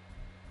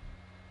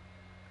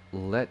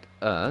 Let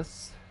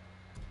us...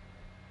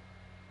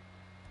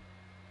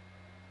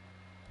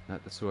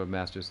 Not the Sword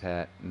Master's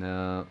hat.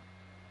 No.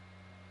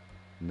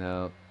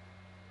 No.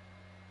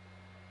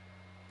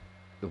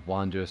 The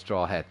Wanderer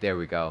Straw Hat. There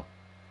we go.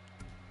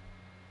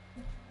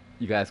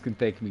 You guys can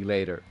thank me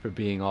later for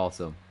being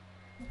awesome.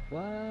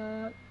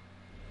 What?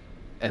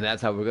 And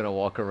that's how we're gonna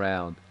walk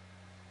around.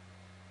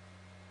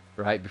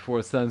 Right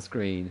before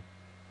sunscreen.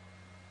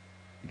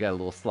 You got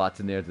little slots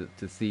in there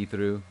to see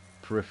through.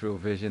 Peripheral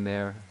vision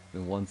there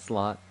in one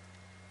slot.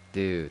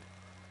 Dude.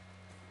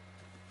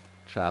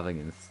 Traveling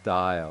in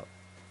style.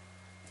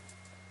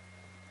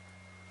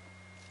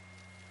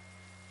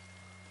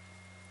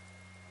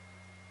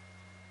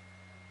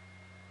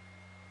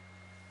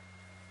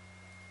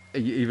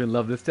 You even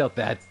love the stealth.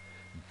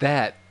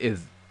 That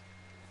is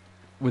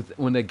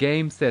when the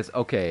game says,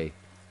 okay,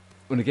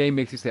 when the game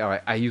makes you say, all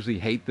right, I usually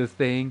hate this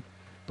thing,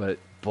 but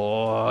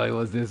boy,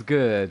 was this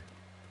good.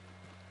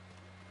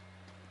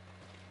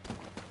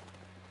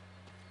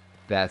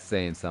 That's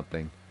saying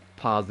something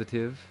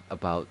positive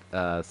about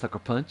Sucker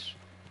Punch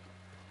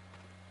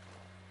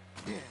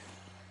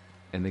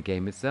and the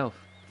game itself.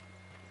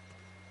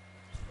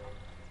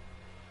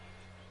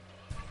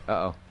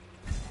 Uh-oh.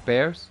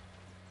 Bears?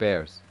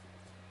 Bears.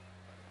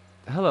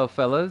 Hello,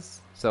 fellas.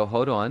 So,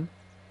 hold on.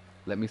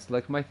 Let me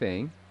select my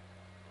thing.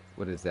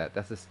 What is that?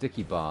 That's a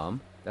sticky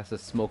bomb. That's a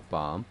smoke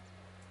bomb.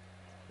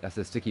 That's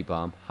a sticky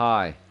bomb.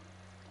 Hi.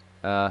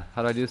 How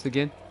do I do this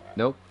again?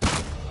 Nope.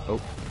 Oh.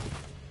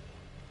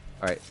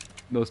 Alright.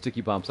 No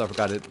sticky bomb, so I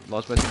forgot it.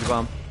 Lost my sticky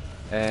bomb.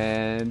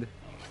 And...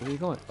 where are you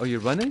going? Oh,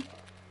 you're running?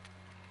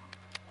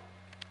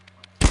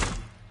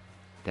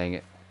 Dang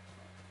it.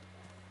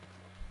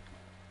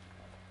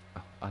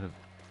 Oh, out of...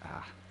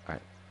 ah.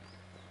 Alright.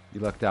 You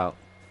lucked out.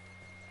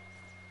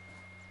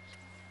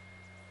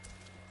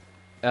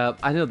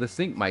 I know the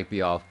sync might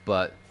be off,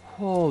 but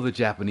oh, the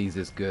Japanese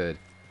is good.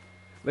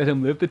 Let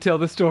him live to tell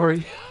the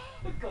story.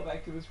 Go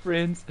back to his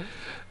friends.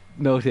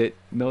 Note it.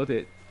 Note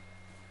it.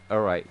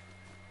 All right.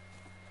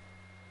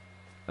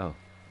 Oh,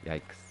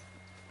 yikes.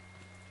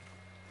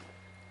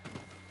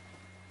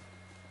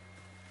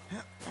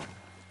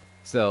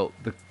 So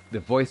the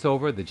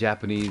voiceover, the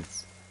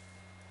Japanese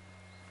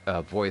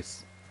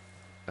voice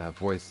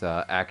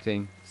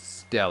acting,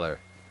 stellar.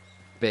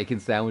 Bacon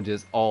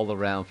sandwiches all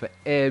around for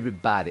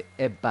everybody.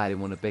 Everybody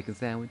want a bacon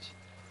sandwich?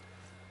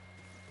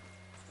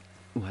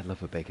 Ooh, I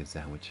love a bacon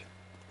sandwich.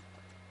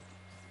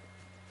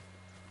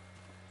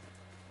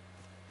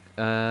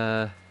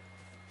 Get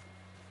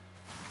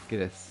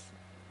us.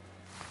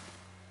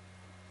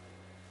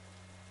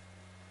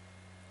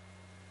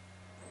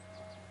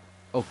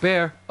 Oh,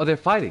 bear. Oh, they're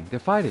fighting. They're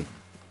fighting.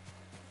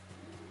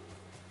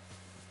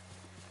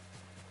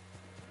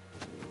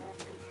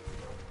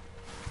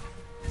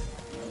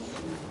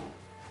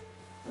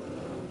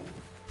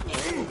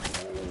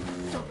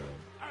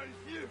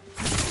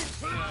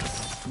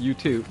 You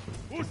too.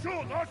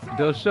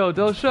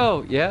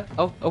 Dosho. Yeah.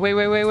 Oh,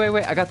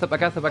 wait. I got something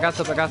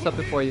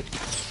for you.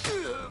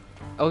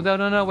 Oh,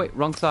 no. Wait,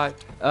 wrong side.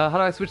 How do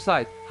I switch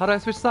sides? I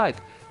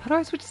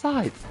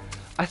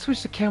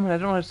switched the camera and I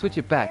don't know how to switch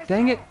it back.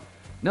 Dang it.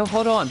 No,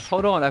 hold on.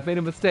 I've made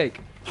a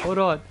mistake. Hold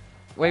on.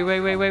 Wait.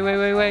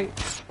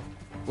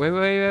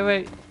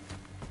 Wait.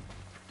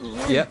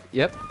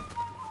 Yep.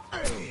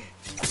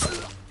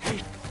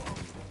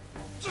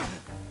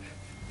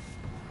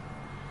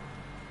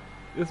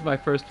 This is my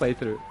first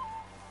playthrough.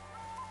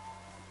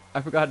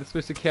 I forgot to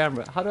switch the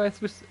camera. How do I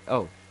switch?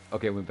 Oh,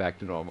 okay, went back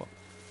to normal.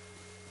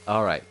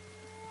 Alright.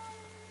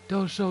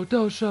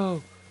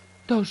 Dosho!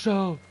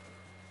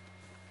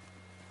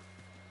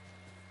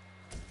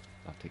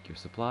 I'll take your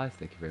supplies,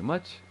 thank you very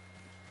much.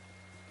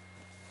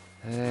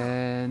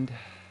 And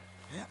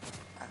there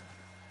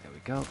we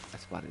go. I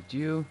spotted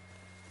you.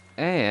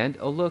 And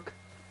oh look.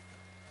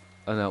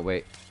 Oh no,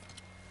 wait.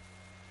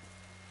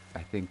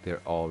 I think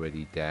they're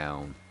already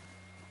down.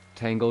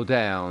 Tango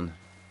down.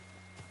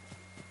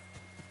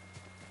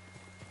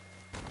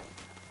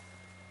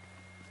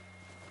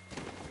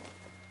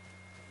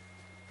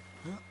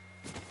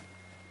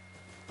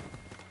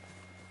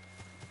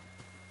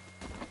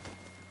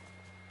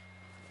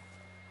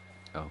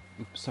 Oh,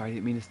 oops, sorry,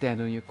 didn't mean to stand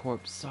on your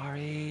corpse.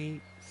 Sorry.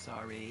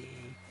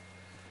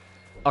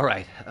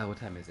 Alright, what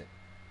time is it?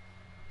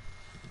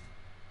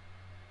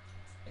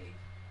 8.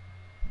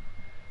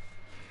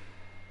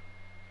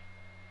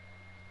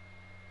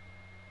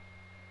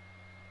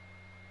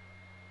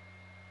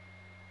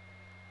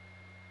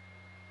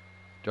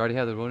 Do you already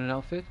have the Ronin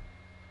outfit?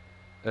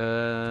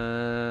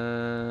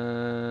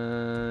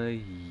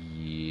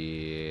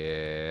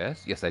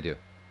 Yes. Yes, I do.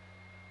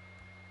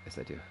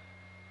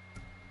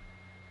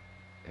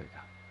 There we go.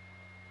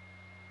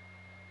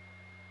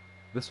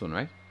 This one,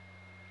 right?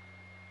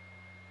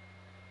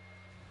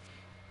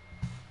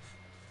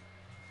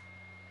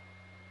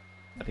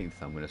 I think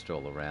so. I'm gonna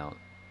stroll around.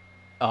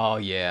 Oh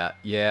yeah,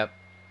 yep.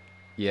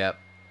 Yeah,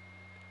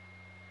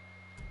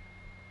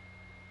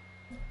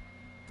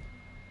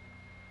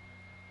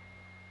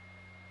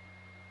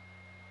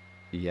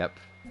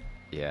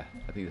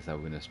 I think that's how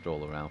we're gonna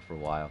stroll around for a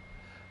while.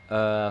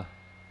 Upgrades.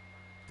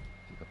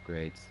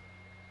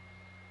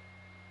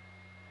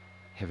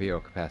 Heavy air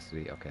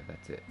capacity. Okay,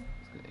 that's it.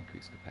 It's gonna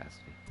increase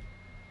capacity.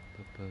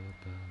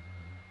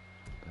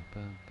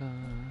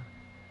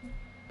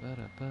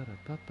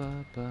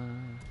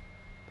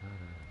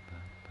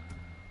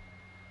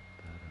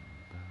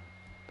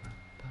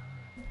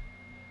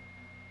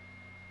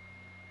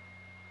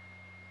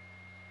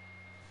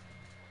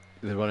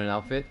 The running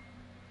outfit.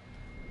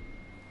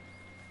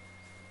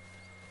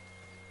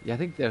 Yeah, I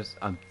think there's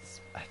I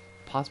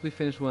possibly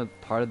finished one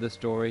part of the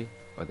story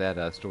or that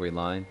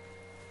storyline.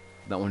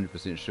 Not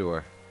 100%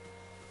 sure.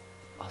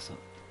 Awesome.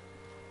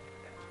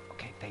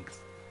 Okay, thanks.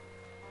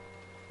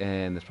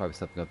 And there's probably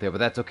something up there, but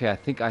that's okay. I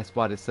think I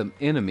spotted some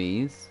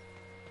enemies.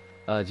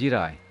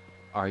 Jirai,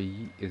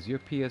 is your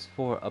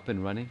PS4 up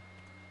and running?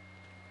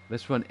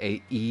 Let's run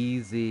an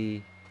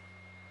easy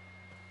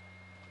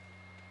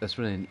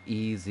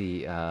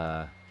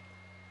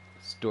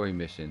story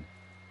mission.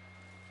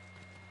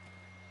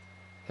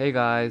 Hey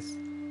guys.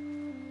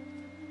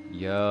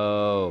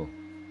 Yo.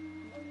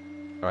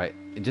 Alright,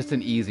 just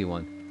an easy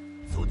one.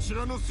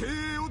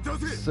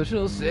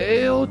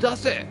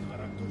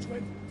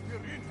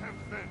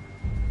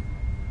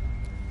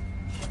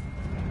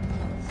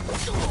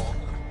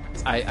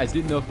 I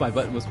didn't know if my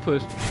button was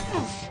pushed.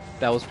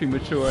 That was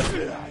premature.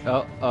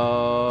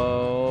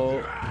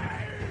 Uh-oh.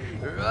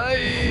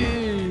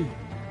 Right.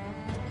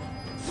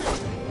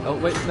 Oh,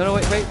 wait. No,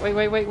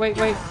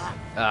 wait.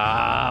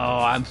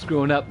 Oh, I'm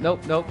screwing up.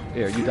 Nope.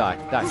 Here, you die.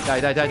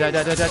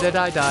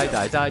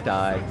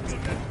 Die.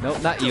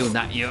 Nope, not you.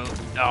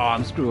 Oh,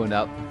 I'm screwing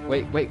up.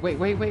 Wait. What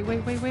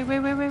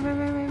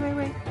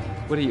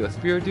are you, a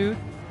spear dude?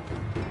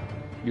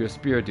 You're a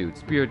spear dude.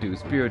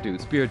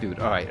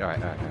 Alright.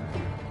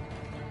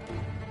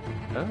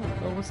 Oh,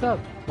 what's up?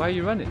 Why are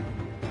you running?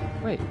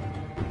 Wait,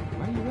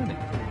 why are you running?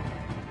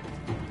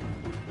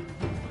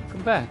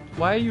 Come back.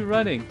 Why are you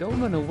running?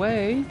 Don't run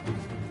away.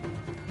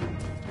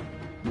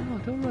 No,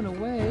 don't run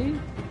away.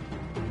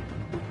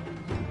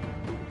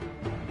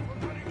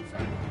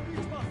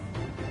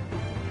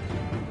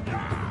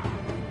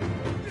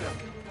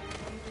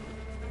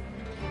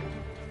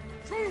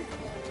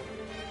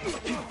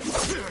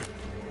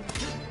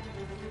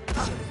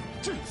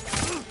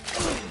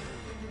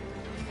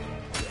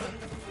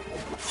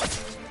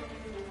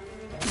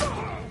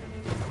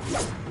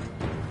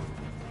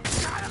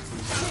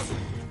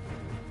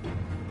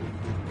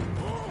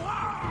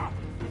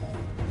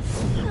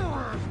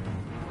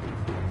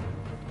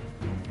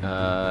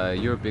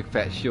 You're a big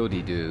fat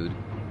shieldy dude.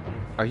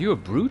 Are you a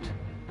brute?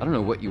 I don't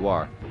know what you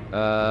are.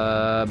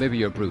 Maybe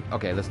you're a brute.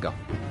 Okay, let's go.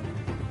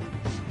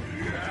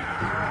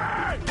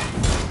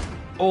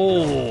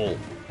 Oh!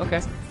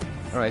 Okay.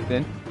 Alright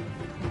then.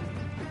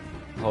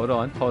 Hold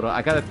on.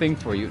 I got a thing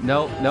for you.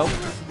 No. I've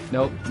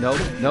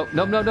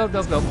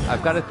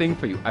got a thing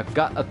for you. I've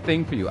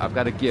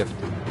got a gift.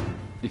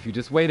 If you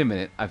just wait a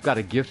minute, I've got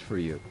a gift for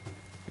you.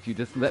 If you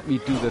just let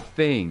me do the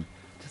thing.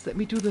 Just let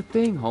me do the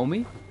thing,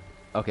 homie.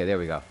 Okay, there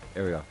we go.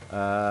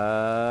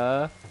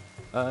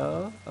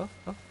 Oh,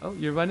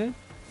 you're running?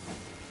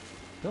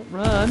 Don't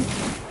run.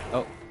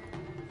 Oh.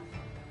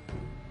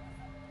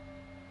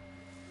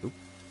 Oop.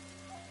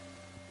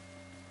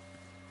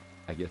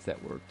 I guess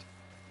that worked.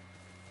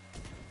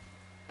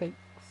 Thanks,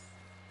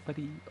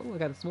 buddy. Oh, I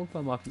got a smoke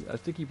bomb off you. A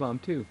sticky bomb,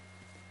 too.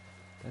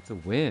 That's a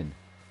win.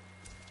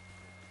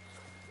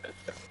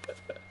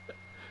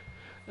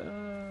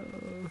 Uh,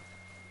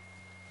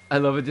 I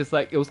love it. Just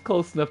like, it was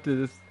close enough to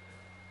this.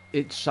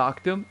 It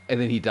shocked him, and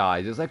then he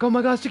died. It was like, oh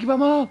my god, sticky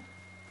bomb! Oh!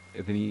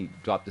 And then he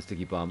dropped the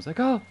sticky bombs. Like,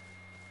 oh!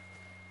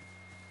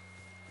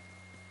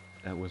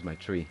 That was my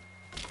tree.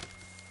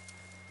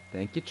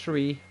 Thank you,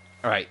 tree.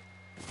 Alright.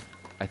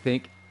 I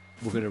think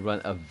we're going to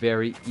run a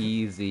very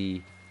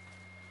easy...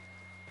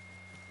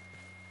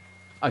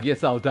 I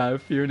guess I'll die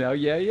of fear now.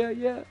 Yeah.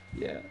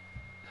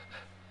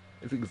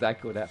 That's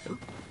exactly what happened.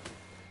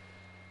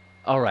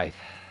 Alright.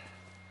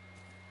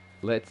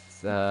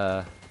 Let's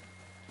look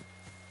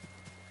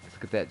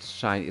at that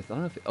shiny... I don't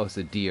know if oh, it's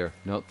a deer.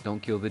 Nope, don't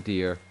kill the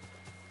deer.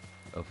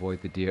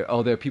 Avoid the deer.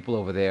 Oh, there are people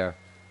over there.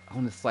 I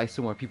want to slice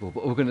some more people,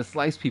 but we're going to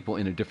slice people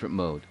in a different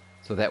mode.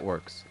 So that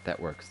works. That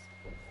works.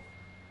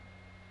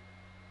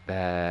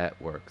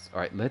 That works.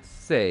 Alright, let's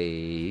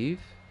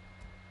save.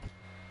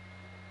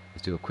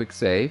 Let's do a quick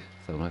save,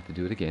 so I don't have to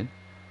do it again.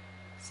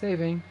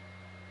 Saving.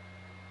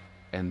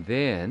 And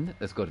then,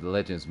 let's go to the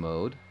Legends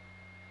mode.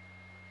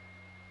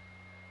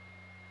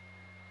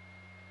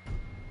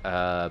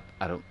 I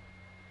don't...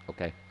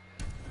 Okay.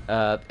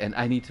 And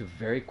I need to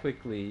very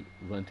quickly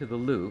run to the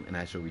loo, and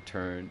I shall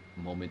return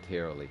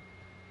momentarily.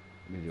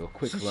 I'm going to do a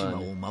quick run.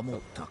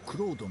 Oh. ク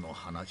ロードの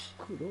話。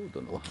お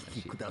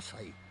聞きくだ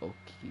さい。お聞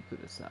きく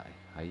ださい。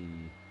はい。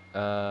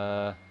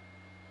How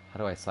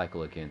do I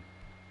cycle again?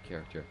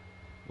 Character.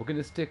 We're going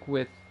to stick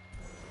with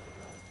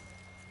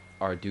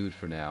our dude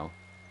for now.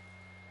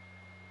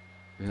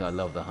 Even though I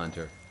love the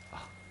hunter.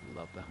 Oh,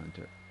 love the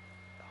hunter.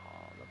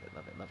 Oh,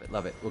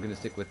 love it. We're going to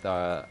stick with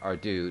our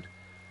dude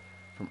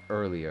from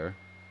earlier.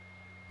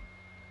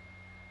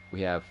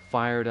 We have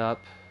fired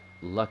up,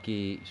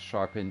 lucky,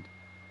 sharpened.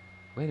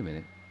 Wait a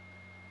minute.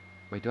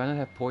 Wait, do I not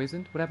have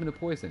poisoned? What happened to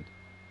poisoned?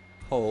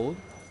 Hold.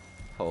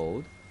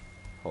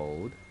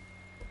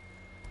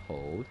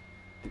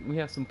 Didn't we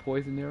have some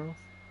poison arrows?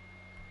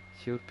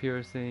 Shield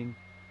piercing.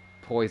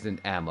 Poison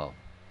ammo.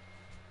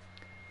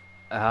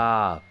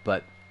 Ah,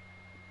 but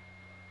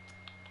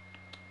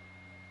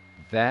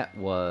that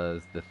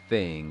was the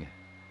thing.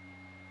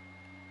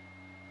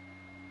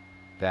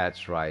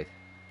 That's right.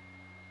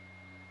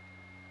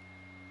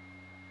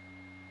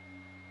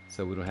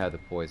 So we don't have the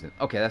poison.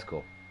 Okay, that's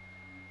cool.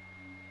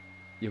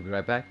 You'll be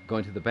right back?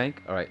 Going to the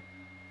bank? Alright.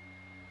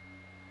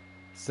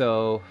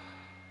 So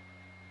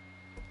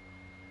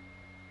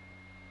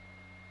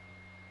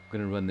I'm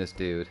gonna run this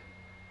dude.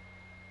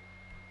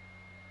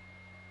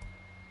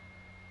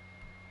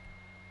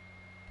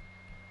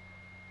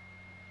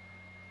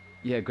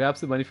 Yeah, grab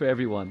some money for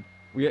everyone.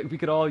 We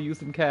could all use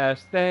some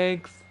cash.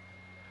 Thanks!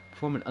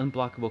 Perform an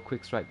unblockable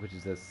quick strike, which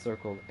is a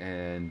circle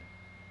and...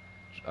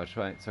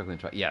 circle and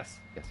try.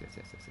 Yes.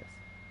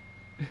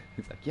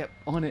 He's like, yep,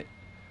 on it.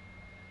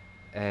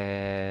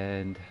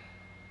 And...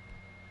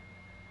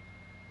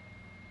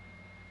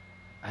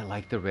 I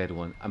like the red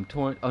one. I'm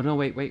torn. Oh, no,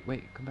 wait.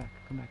 Come back.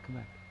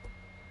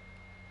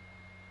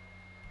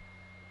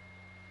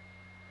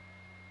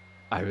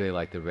 I really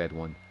like the red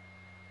one.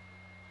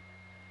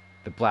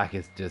 The black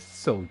is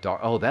just so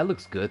dark. Oh, that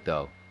looks good,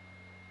 though.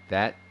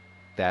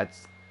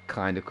 That's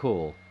kind of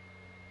cool.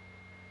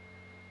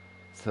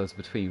 So it's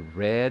between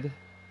red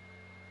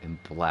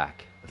and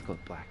black. Let's go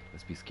with black.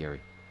 Let's be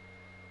scary.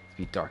 Let's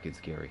be dark and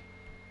scary.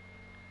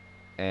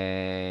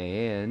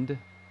 And...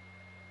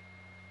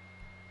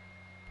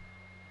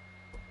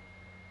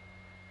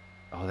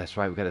 oh, that's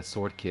right. We got a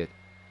sword kit.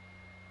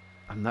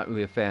 I'm not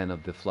really a fan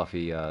of the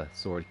fluffy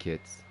sword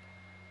kits.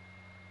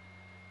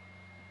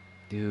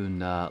 Do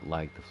not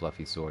like the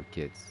fluffy sword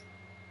kits.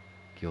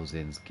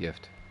 Gilzin's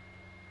gift.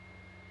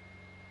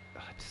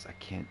 I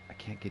can't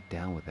get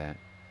down with that.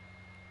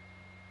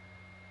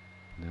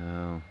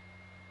 No.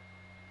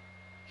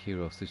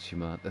 Hero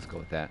Tsushima. Let's go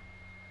with that.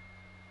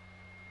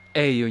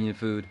 Hey, Union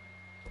Food.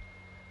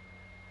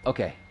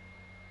 Okay.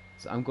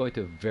 So I'm going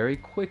to very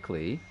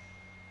quickly...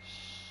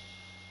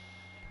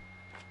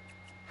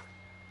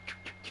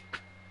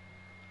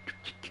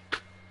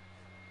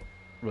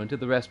 run to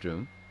the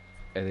restroom.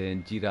 And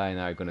then Jedi and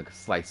I are going to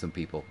slice some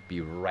people.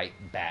 Be right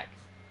back.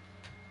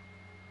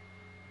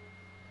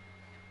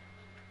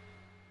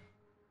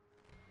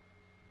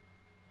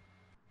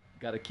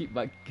 Gotta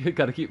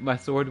keep my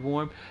sword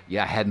warm.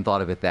 Yeah, I hadn't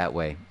thought of it that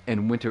way.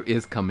 And winter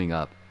is coming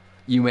up.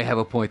 You may have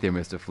a point there,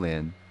 Mr.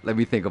 Flynn. Let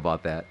me think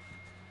about that.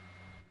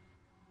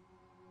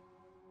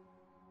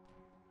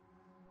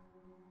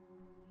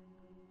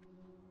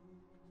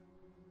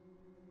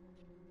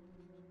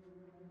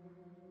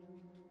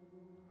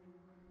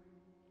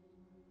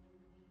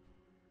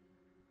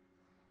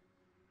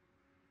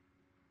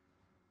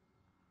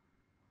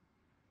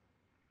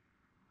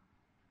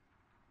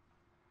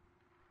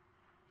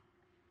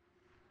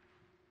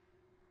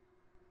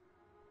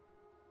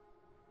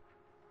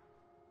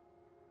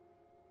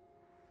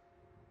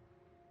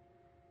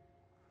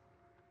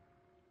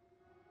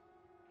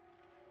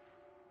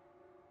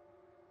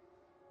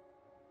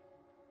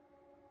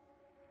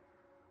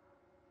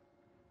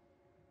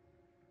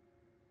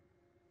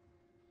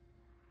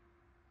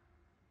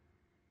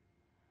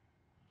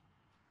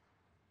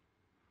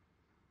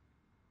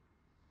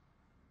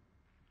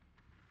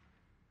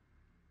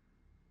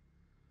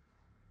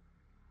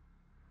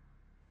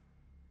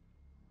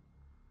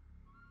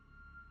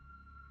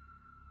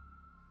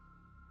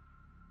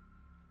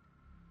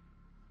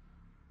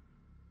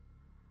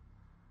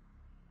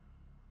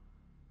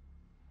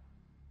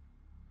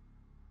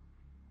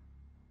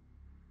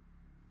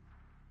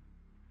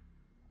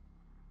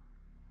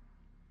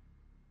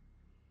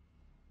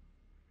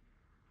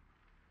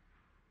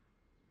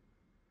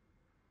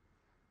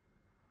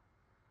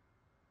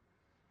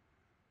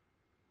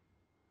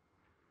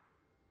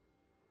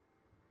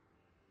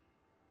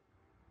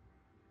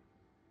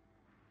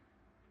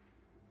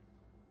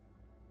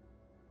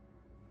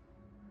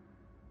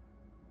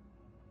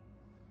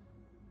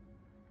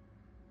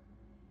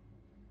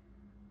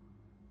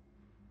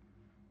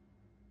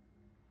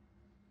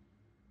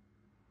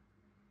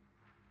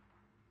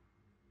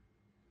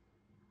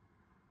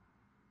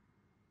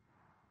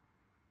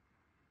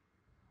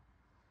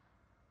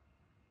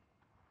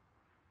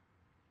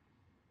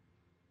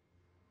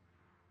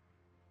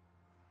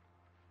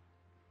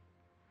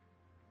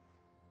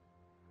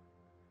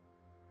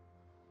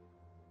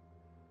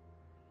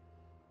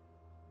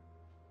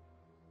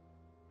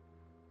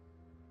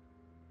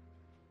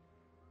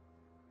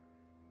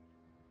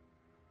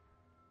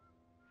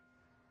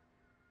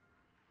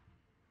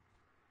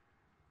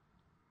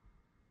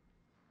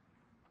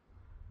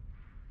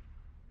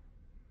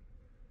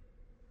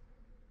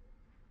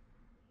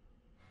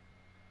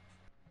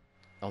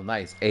 Oh,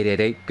 nice.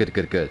 888. Good,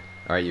 good, good.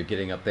 All right, you're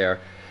getting up there.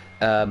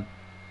 Um,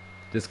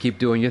 just keep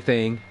doing your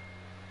thing.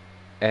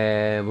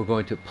 And we're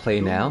going to play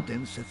now.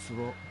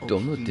 ど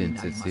の伝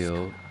説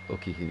をお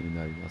聞きに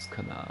なります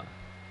かな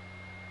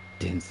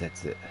伝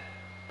説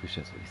Pretty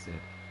sure that's what he said.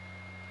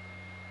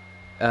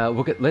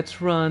 Let's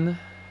run.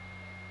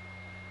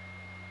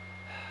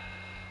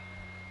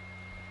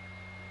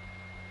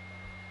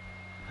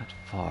 Not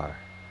far.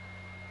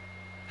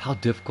 How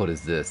difficult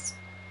is this?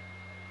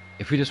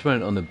 If we just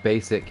run it on the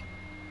basic.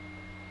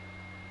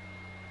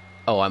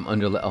 Oh, I'm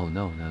under. Oh,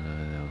 no.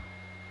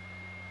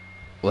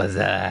 What's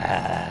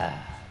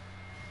that?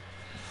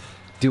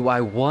 Do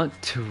I want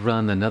to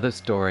run another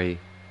story?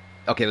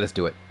 Okay, let's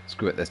do it.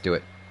 Screw it, let's do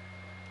it.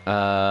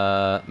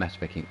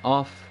 Matchmaking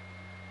off.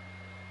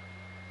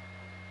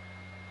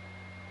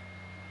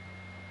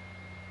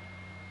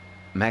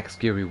 Max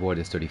gear reward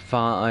is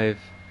 35.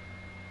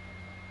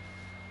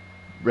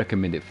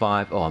 Recommended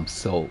 5. Oh, I'm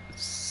so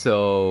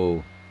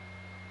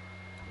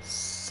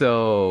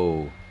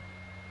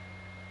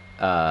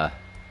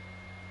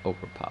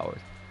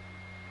overpowered.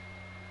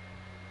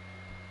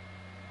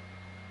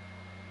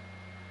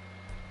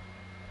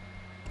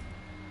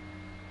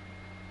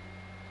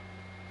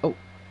 Oh.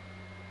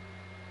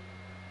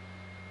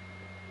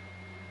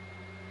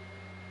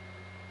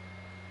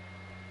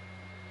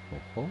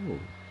 Oh.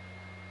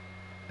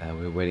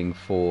 We're waiting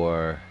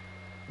for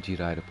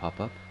Jirai to pop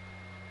up.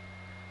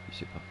 He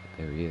should pop up.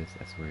 There he is.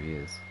 That's where he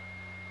is.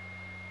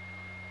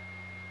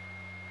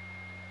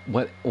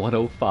 What?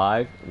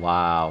 105?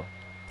 Wow.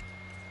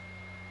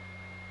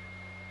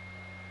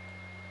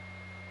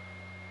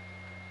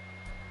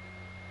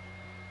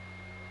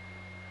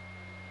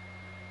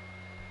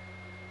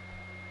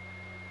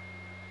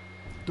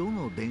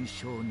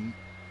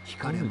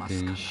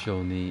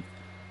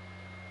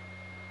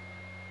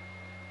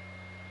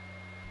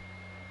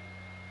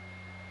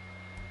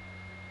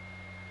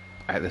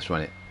 Alright, let's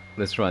run it.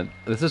 Let's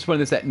just run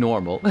this at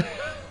normal.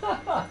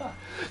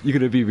 You're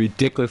gonna be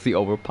ridiculously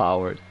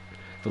overpowered.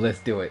 But let's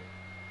do it.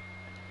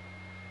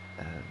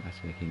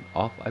 Matchmaking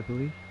off, I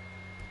believe.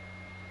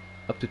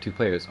 Up to 2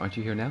 players. Aren't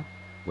you here now?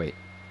 Wait.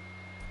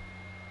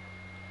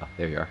 Oh,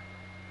 there you are.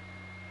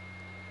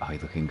 Oh,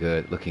 he's looking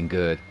good. Looking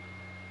good.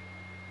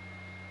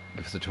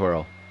 Give us a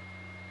twirl.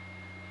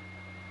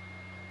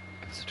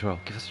 Give us a twirl.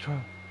 Give us a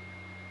twirl.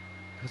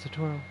 Give us a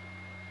twirl.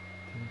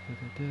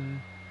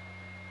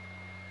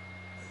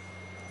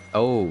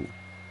 Oh.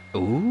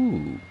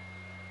 Ooh.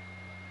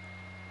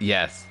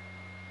 Yes.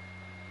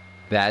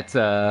 That's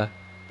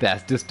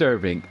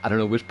disturbing. I don't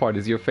know which part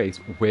is your face.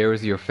 Where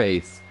is your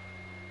face?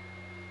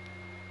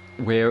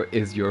 Where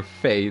is your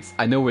face?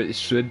 I know where it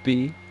should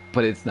be,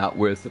 but it's not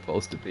where it's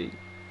supposed to be.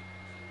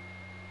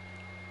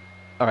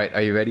 Alright,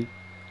 are you ready?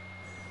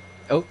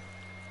 Oh.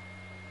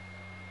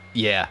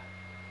 Yeah.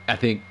 I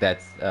think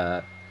that's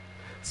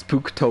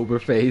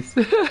Spooktober face.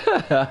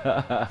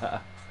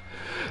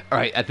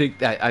 Alright, I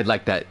think I'd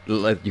like that.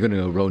 You're gonna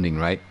go Ronin,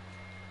 right?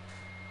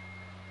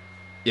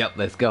 Yep,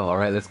 let's go.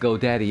 Alright, let's go,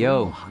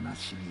 Daddy-o. Donna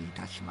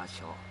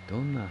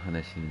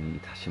hanashi ni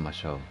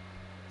itashimashou.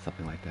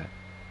 Something like that.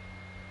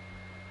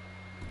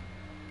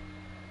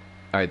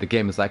 Alright, the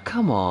game is like,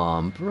 come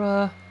on,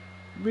 bruh.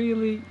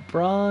 Really?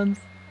 Bronze?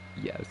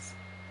 Yes.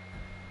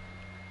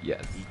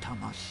 Yes.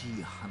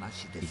 Itamashi.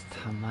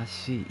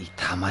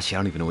 Itamashi. I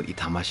don't even know what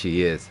itamashi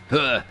is.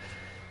 Huh.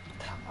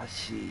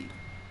 Itamashi.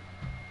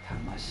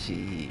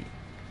 Itamashi.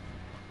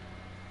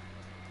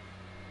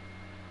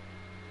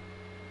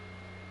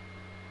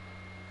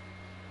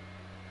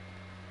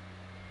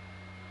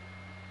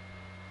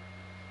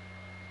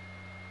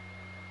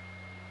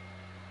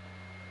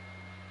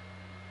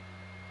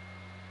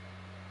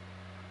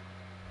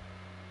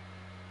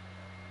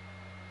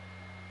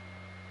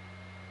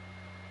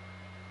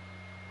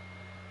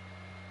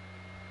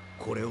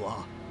 This is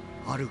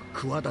a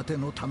企て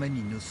のため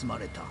に盗ま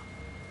れた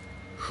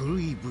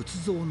古い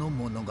仏像の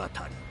物語。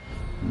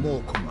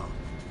猛虎が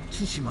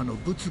対馬の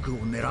仏具を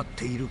狙っ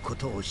ているこ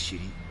とを知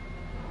り、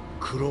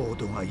クロー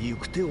ドが行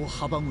く手を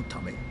阻むた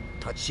め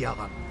立ち上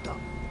がった。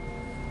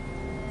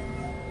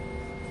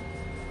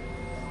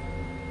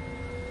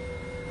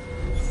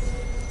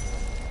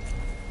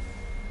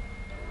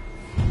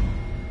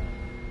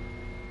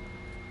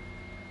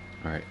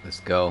All right, let's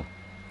go.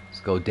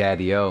 Let's go,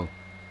 Daddy-o.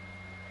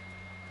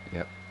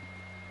 Yep.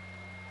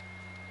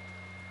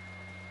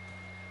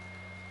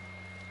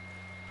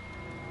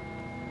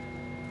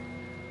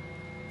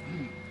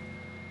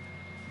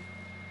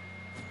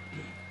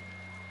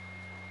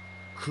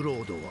クロ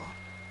ードは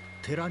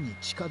寺に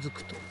近づ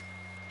くと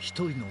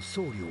一人の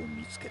僧侶を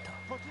見つけた。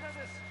こちら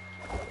です。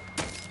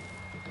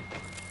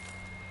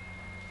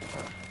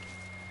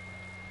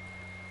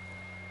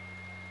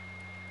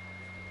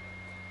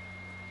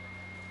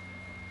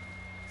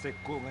石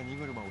膏が荷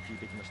車を引い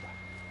てきました。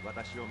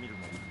私を見るな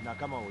り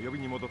仲間を呼び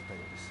に戻ったよ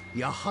うです。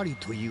やはり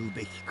と言う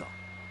べきか。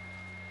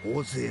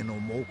大勢の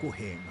猛虎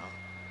兵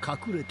が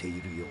隠れて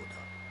いるよう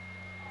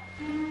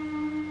だ。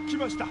来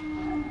ました。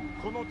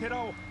この寺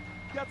を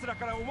奴ら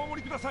からお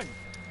守りください。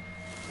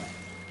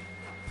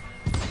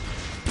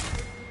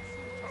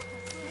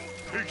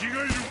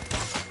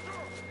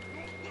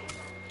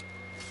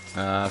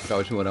I forgot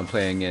which one I'm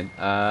playing in.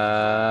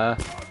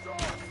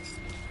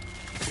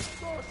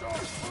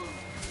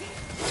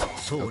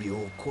 僧侶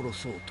を殺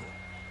そうと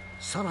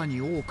さら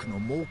に多くの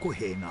猛虎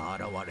兵が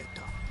現れ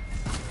た。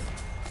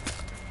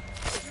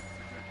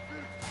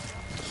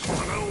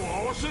力を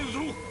合わせるぞ。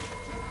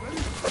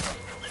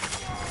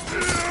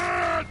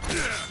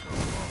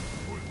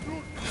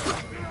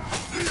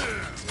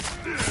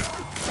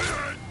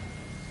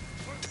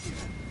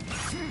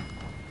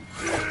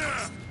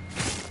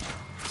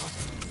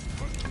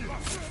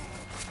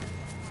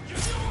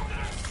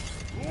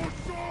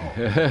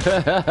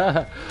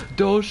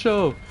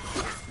Dosho!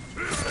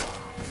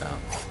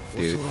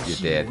 Dude, 恐ろ you're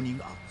しい dead. 鬼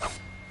が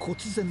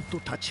忽然と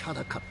立ちは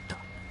だかった。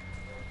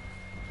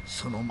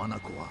その眼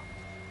は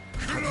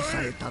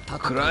携えた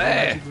盾と同じ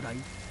ぐらい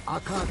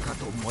赤々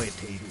と燃え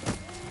ている。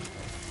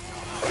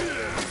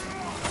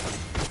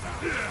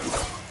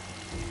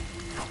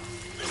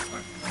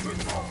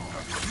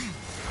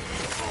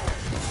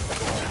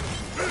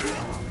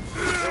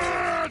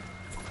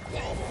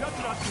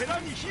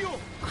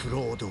クロ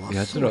ードは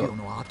僧侶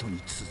の後に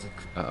続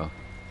く。Uh-oh.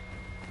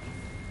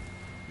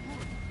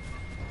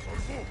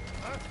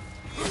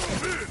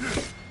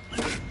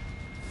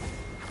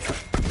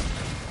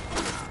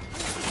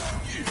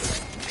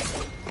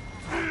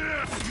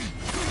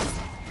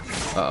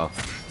 Uh-oh.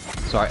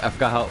 Sorry, I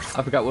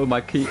forgot what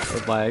my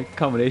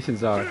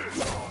combinations are.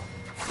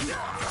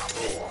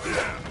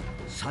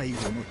 最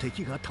後の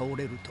敵が倒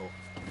れると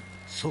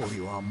僧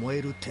侶は燃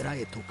える寺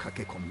へと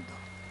駆け込んだ。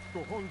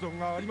ご本尊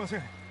がありませ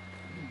ん。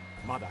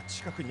まだ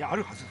近くにあ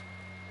るはず。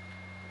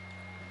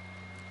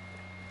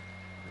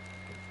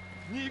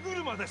荷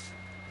車です。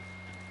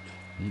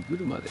荷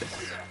車で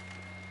す。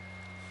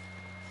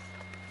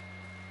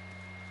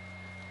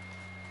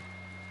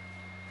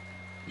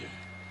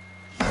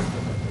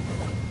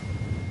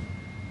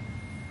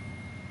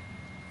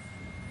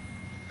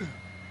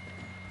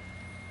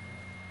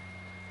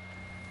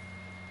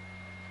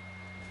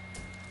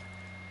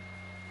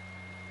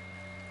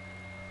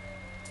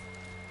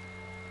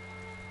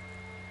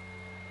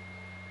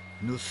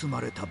盗ま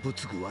れた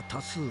仏具は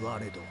多数あ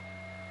れど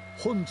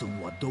本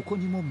尊はどこ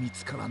にも見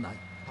つからない。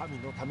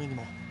民のために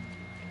も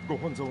ご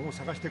本尊を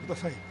探してくだ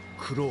さい。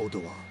クロード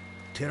は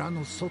寺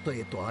の外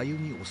へと歩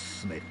みを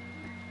進める。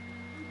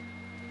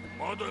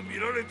まだ見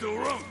られてお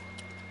らん。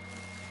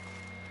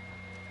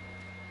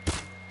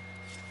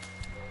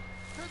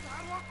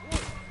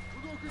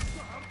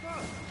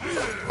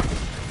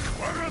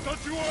我がた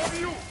ちを浴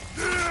びよう。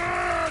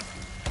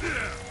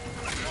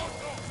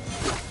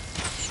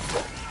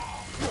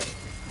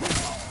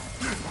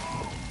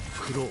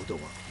クロード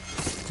は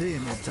例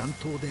の残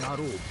党であ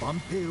ろう万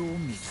兵を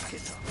見つけ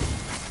た。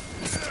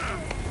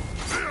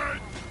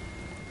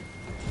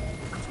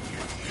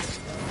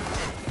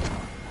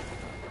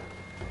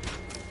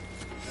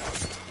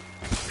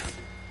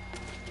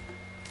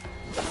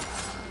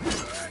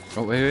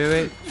Oh,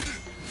 wait.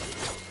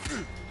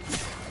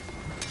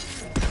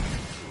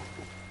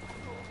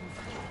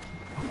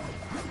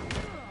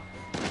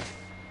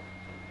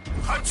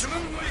 八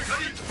幡の怒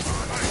り、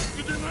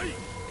低くでない。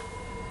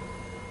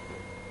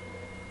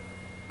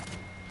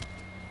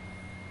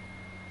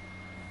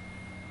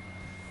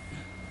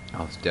I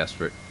was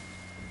desperate.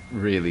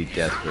 Really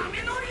desperate.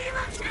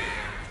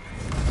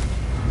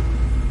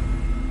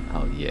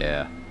 Oh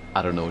yeah.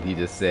 I don't know what he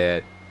just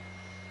said.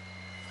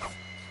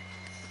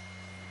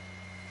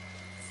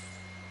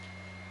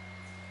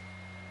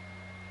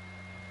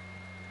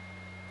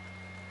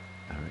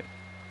 Alright.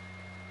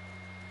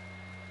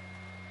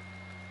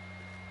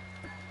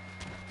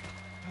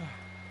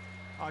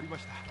 ありま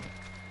した。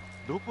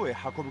どこへ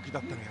運ぶ気だ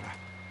ったのやら。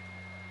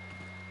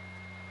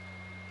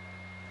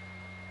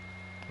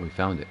We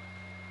found it.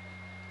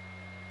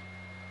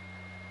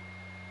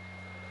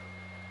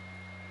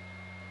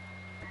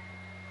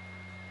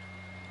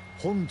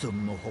 本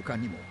尊の他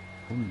にも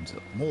本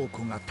尊。猛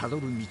虎がたど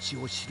る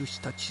道を記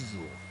した地図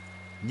を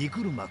荷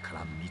車か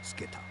ら見つ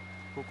けた。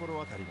心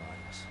当たりがあり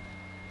ます。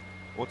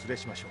お連れ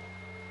しましょう。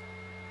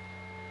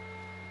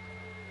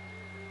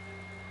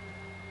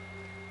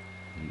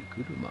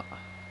荷車。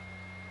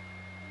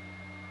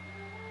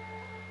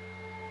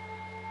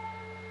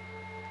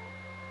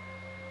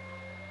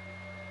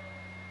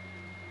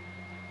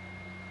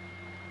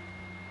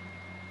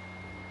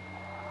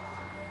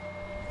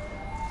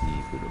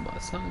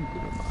三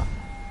車。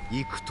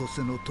幾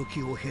年の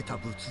時を経た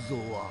仏像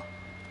は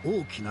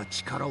大きな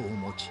力を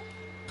持ち、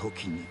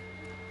時に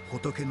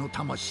仏の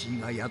魂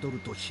が宿る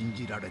と信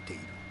じられてい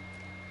る。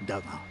だ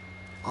が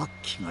悪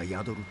鬼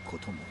が宿るこ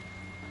とも。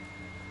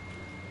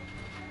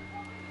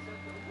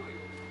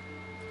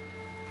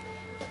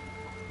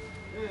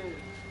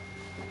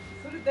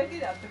それだけ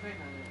であったかいな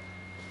ね。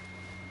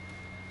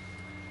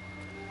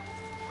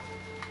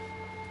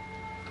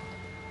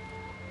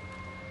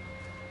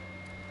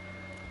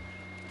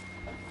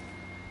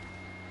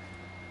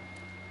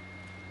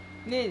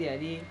ねえでや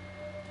り。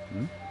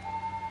ん？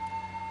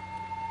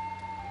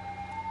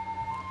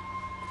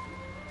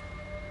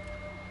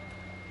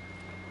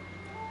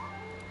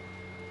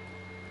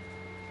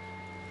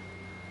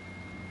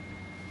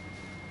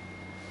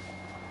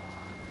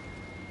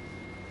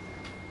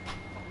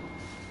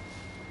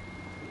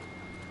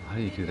 How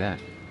do you do that?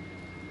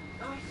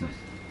 あ、そうし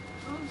て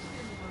んの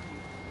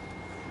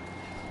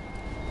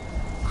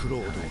クロ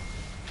ードは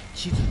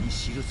地図に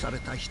記され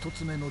た一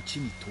つ目の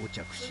地に到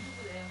着し、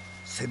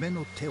攻め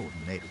の手を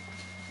練る。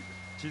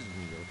地図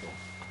による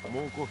と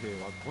猛虎兵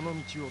はこの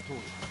道を通る。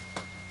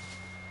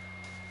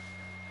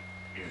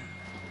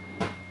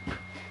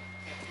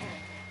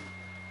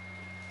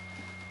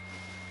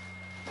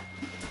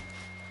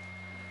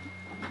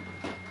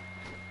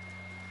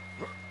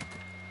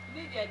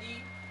ねえ、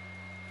Daddy。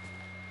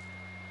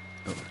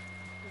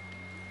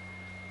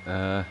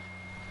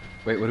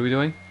Wait, what are we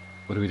doing?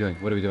 What are we doing?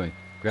 What are we doing?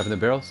 Grabbing the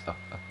barrels? Oh,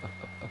 oh, oh, oh,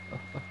 oh, oh,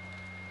 oh.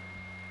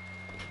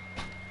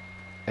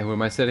 And where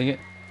am I setting it?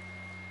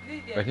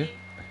 ねえ、Right here?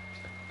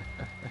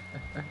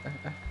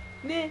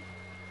 Daddy。ね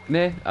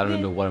Nah, I don't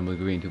know what I'm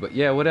agreeing to, but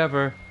yeah,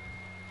 whatever.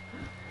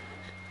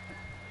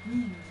 いい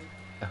のね。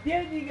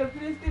Daddy がプ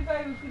レステ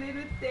5くれ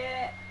るっ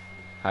て。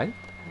Hi?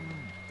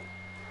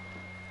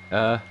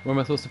 Where am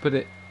I supposed to put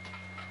it?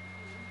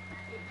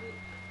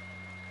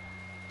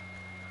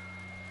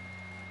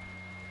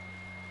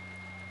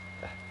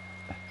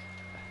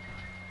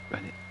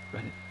 Run it,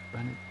 run it,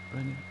 run it,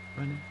 run it,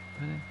 run it,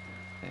 run it.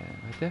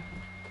 And right there.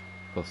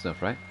 Close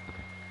enough, right?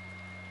 Okay.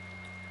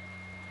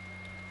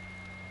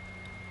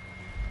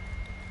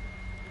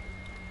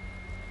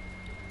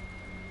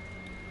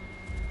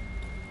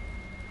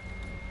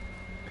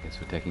 I guess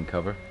we're taking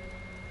cover.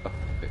 Oh,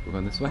 wait, we're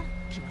going this way?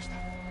 来ました。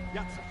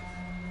やつら。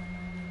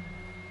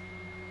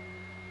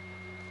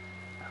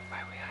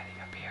Why are we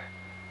hiding up here?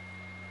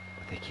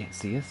 But they can't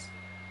see us?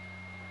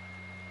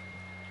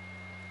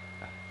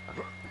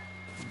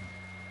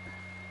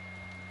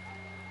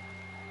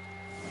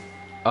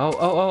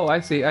 Oh,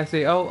 I see.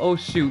 Oh,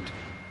 shoot.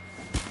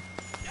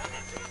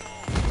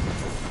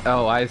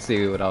 Oh, I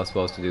see what I was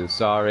supposed to do.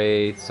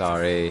 Sorry.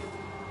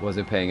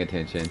 Wasn't paying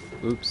attention.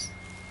 Oops.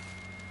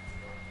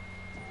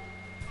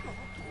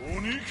 ど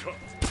うにか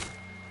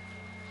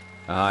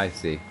I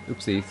see.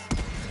 Oopsies.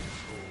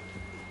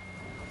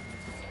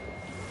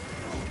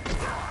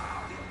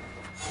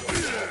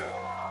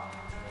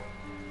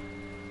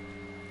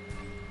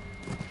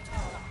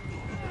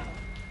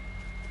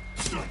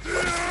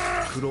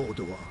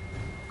 Cloud は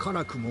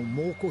辛くも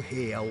猛虎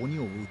兵や鬼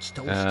を打ち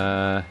倒し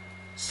た。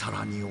さ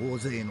らに大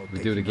勢の We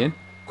敵 do it が again?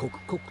 刻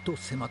々と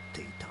迫っ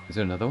ていた。 Is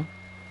there another one?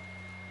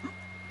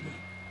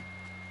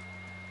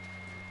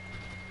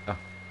 Oh.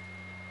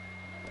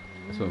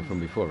 This one from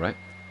before, right?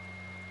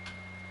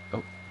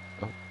 Oh.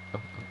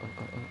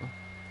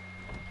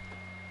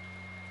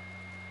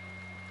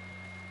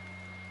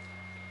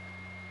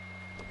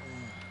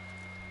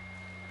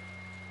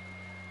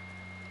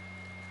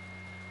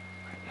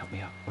 Alright, help me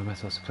out. Where am I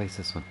supposed to place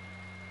this one?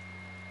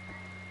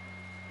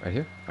 Right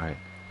here? Alright.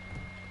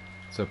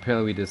 So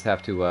apparently we just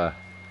have to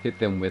hit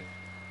them with...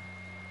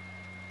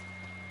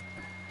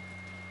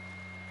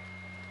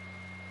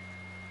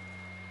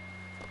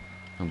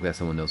 I'm glad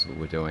someone knows what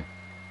we're doing.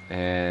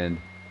 And...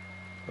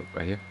 oh,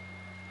 right here.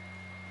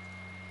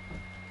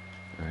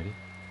 Alrighty.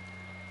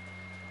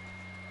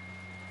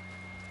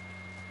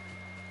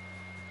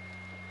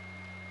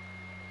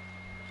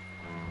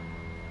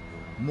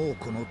 猛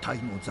虎の隊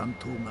の残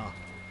党が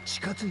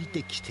近づい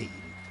てきている。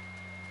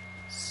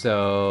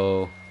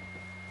 So...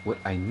 what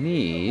I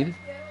need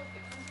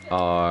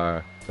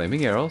are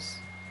flaming arrows.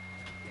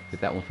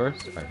 Hit that one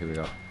first. Alright, here we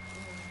go.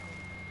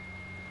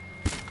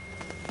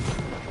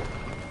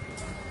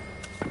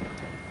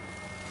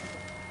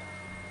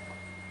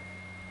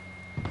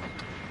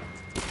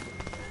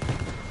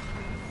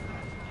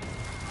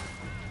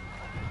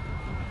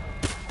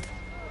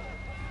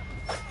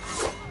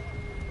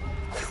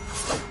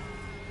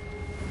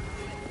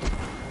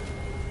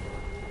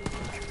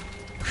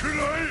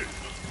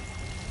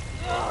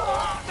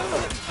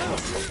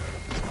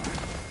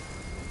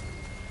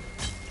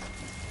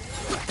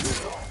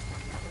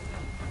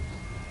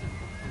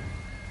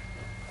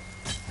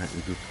 Alright,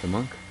 we grouped the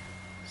monk.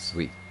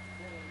 Sweet.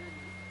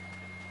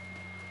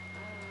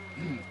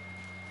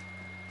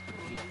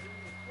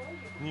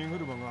 荷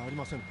車があり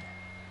ませんね。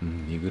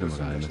荷車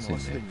がありませんね。娘たちのは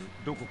すでに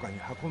どこかに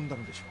運んだ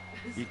のでしょ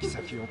う。行き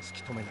先を突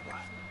き止めねば。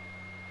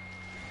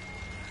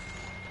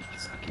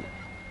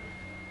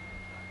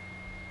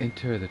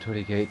 Enter the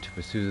Torii Gate to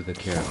pursue the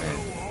caravan.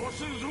 合わ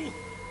せるぞ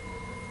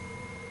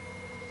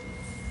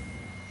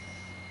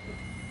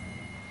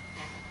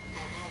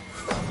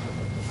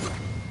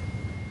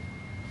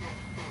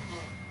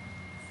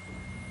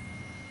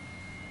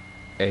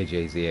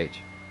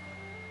AJZH.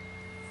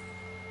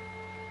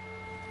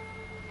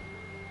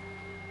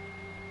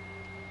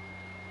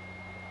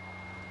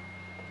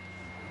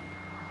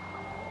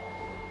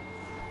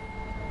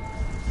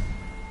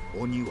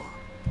 鬼は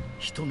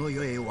人の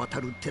世へ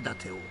渡る手立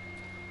てを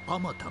あ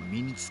また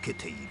身につけ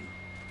ている。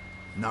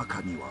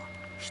中には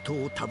人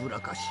をたぶら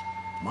かし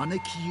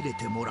招き入れ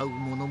てもらう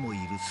者もい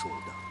るそう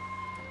だ。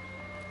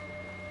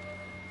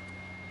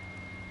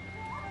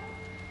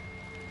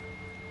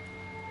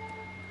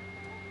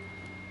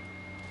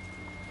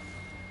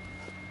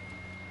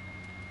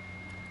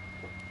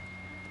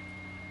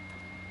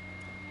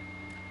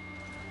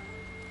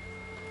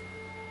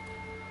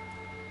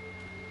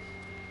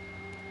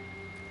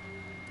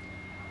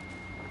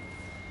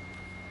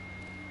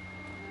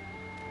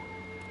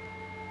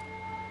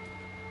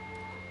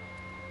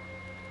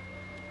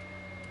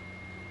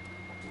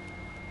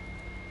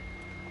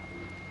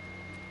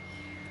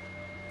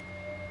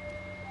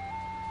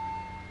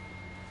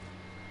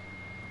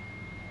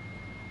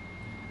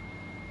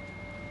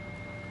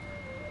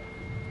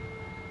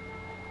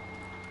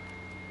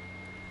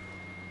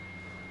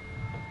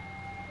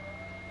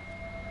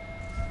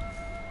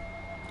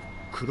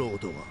クロー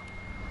ドは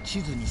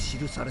地図に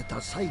記され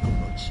た最後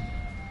の地、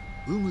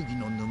ウムギ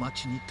の沼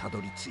地にたど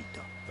り着い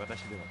た。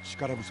私では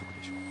力不足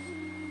でしょう。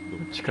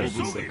どうか力不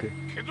足。急げ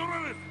気取ら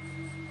れる。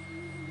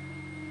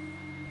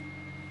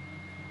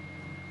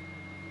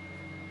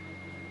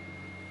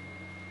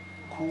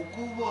こ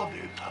こま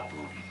でたど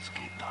り着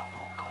けた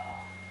のか。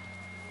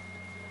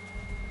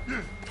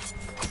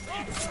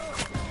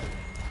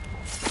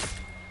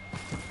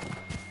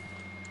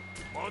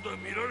まだ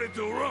見られて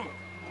おらん。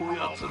こ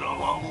やつら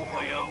はも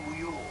はや無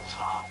用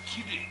さ。き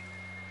れい。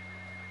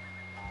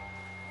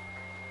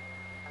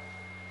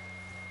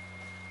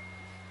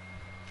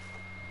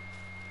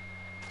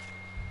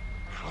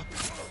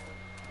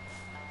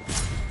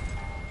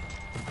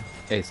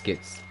Ace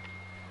gets.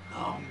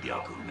 何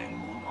百年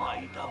もの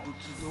間仏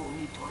像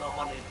にとら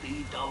われて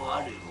いた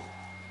我を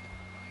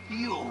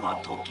イオが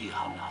解き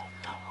放っ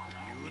たのだ。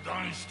油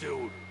断してお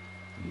る。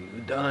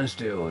油断し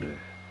ておる。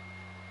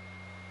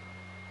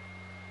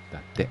だ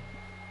って。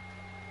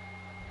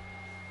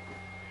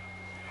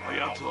あ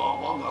やつは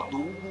我が同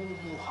胞も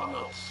放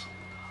つそう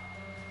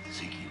だ。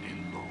積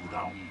年の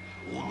恨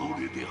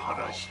み己で晴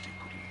らしてく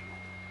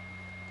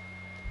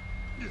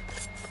れよ。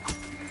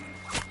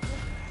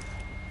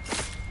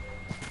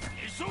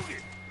急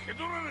げ気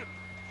取られる。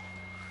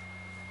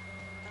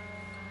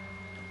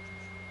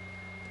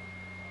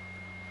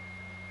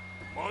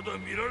まだ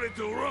見られ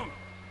ておらん。ま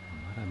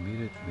だ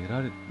見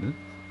られ、ん?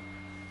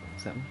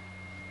 What's that one?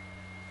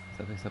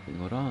 Something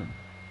going on.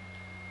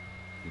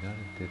 見られ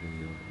てる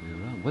よ。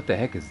What the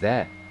heck is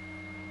that?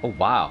 Oh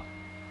wow.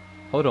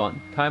 Hold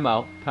on. Time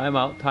out. Time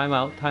out. Time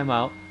out. Time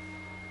out.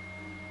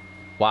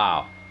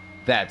 Wow.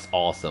 That's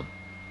awesome.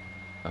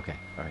 Okay.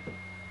 All right.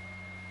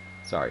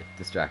 Sorry.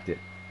 Distracted.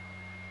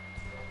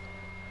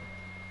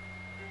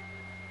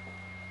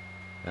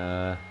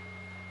 Where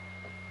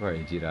are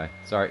you, Jedi?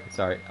 Sorry.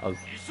 Sorry. I was.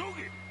 急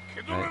げ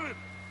気取られる。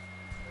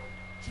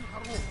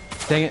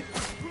Dang it.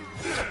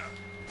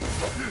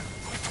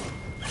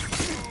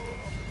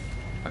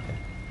 Okay.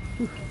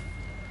 Whew.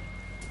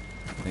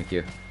 Thank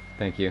you.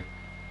 Thank you.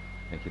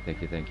 Thank you,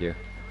 thank you, thank you.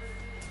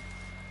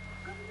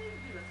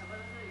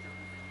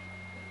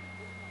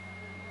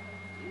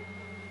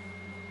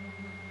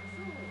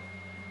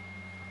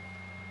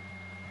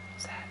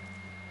 What's that?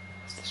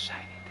 What's the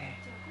shiny thing?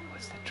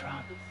 What's the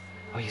drum?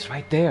 Oh, he's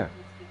right there.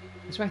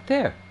 He's right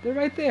there. They're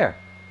right there.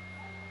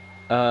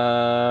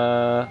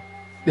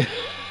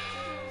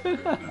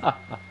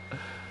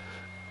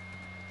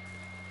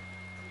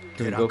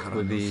 寺から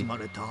盗ま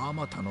れたあ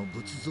またの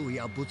仏像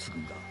や仏具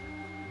が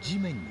地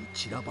面に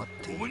散らばっ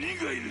ている。鬼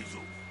がいるぞ。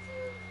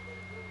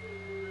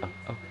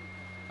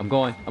I'm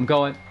going. I'm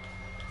going.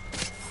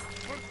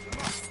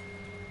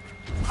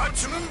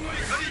 八門の怒り。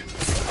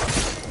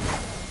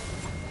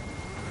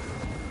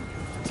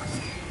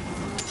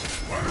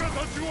我が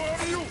たちを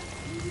浴びよ。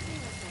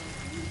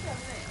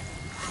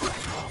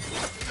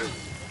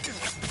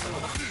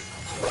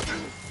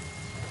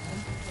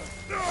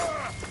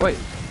Wait.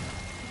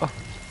 Oh.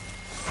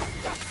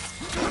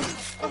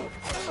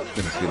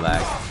 There must be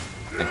lag.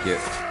 Thank you.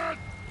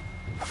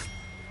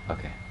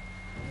 Okay.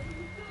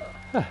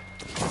 Huh.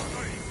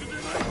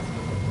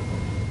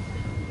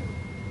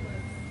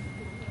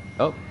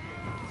 Oh.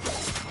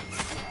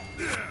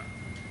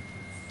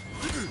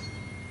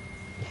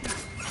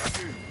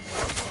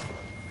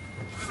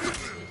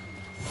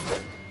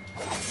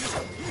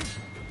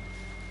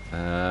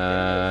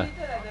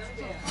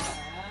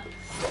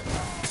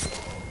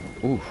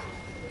 Ooh.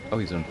 Oh,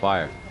 he's on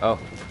fire. Oh.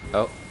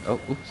 Oh. Oh.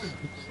 Oops. Oops.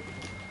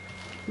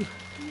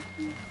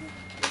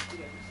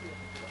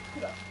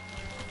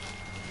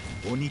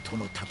 鬼と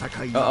の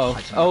戦いが Uh-oh.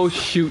 始まる。 Oh,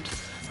 shoot.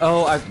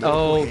 Oh,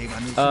 oh, 兵が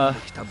盗ん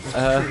できた仏像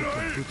と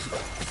仏具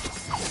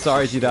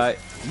sorry, Jedi.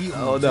 イオ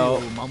Oh の税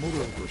を no. 守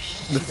ろうと必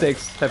死だ。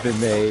 Mistakes have been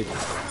made.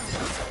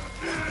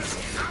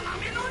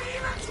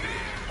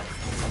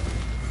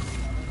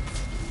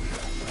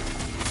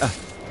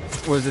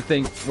 Where's the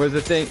thing? Where's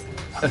the thing?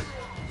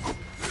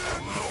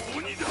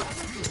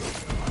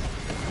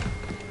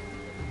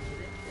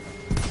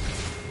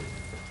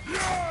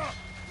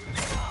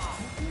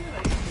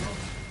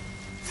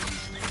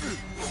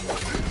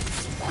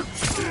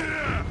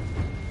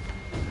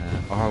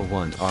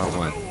 R1,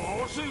 R1.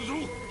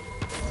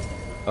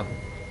 Oh,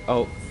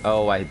 oh,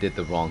 oh, I did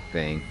the wrong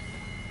thing.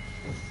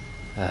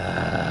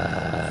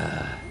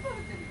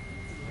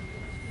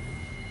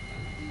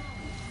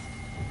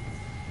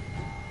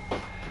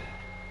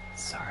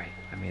 Sorry,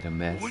 I made a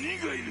mess. I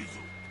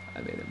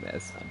made a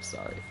mess. I'm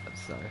sorry. I'm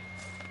sorry.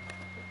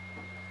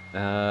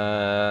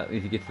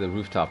 Need to get to the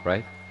rooftop,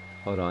 right?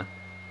 Hold on.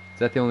 Is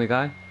that the only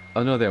guy?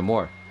 Oh no, there are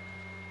more.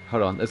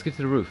 Hold on. Let's get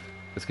to the roof.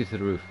 Let's get to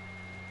the roof.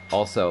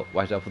 Also,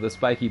 watch out for the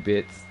spiky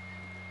bits.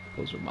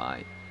 Those are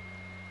mine.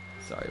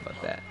 Sorry about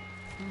that.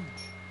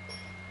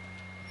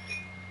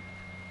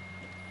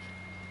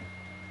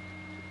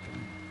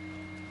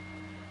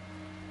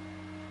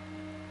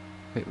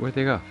 Wait, where'd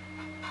they go?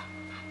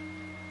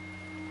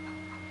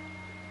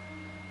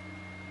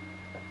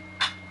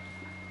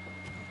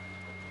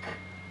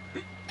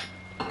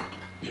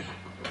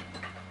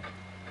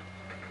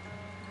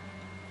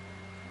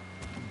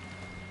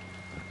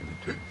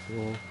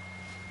 Cool.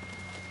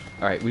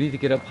 Alright, we need to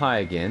get up high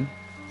again.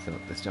 So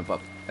let's jump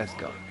up. Let's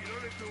go. 見ら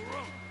れてお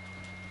らん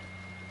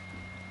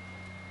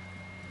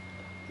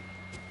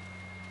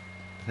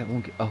That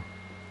won't get. Oh,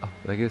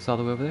 did I get us all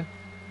the way over there?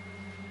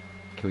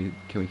 Can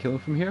we kill him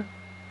from here?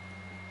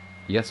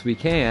 Yes, we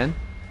can.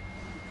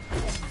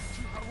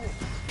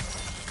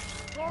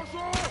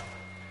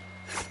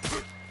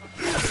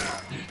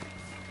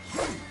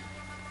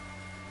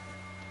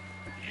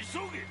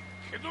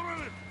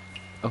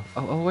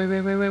 Oh,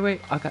 wait.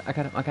 I got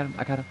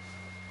him.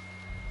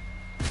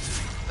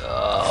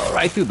 Oh,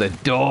 right through the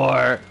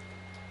door.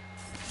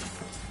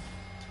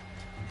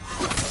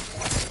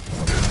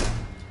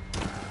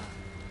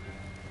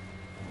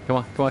 Come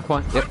on.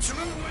 Yep.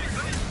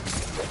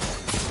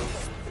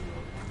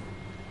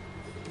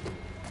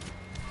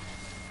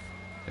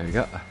 There we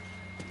go.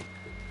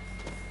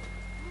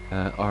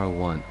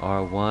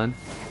 R1.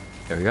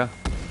 There we go.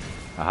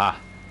 Aha.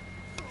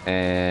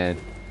 And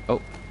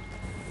oh.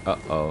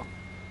 Uh-oh.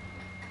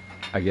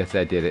 I guess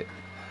that did it.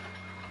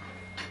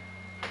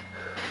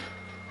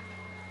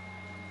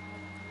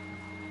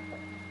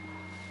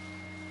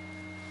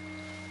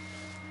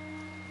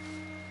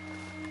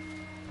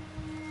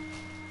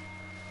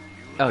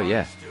 Oh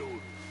yeah.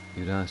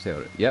 You don't stay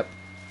with it. Yep.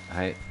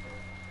 Alright.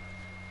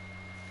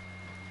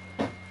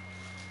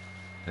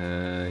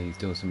 He's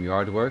doing some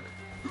yard work.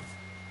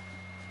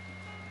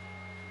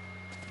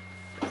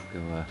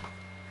 Go,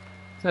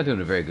 he's not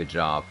doing a very good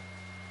job.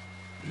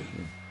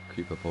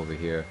 Creep up over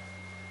here.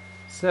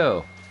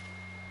 So.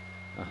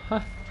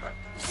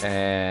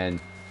 And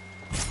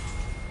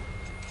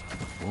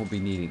won't be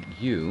needing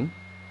you.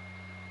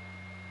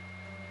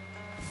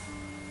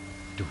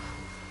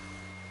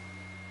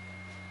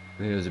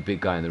 There's a big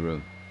guy in the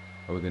room.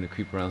 Are we gonna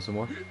creep around some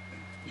more?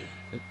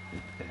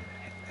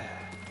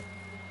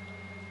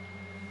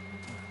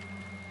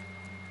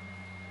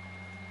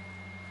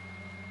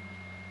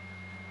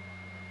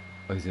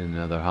 Oh, he's in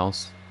another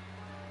house.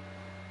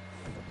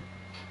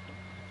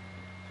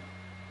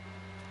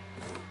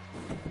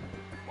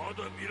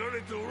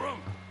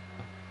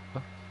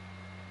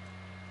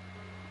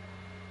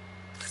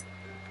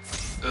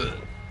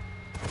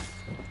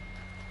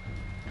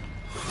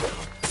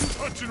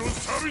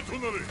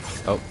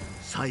 Oh.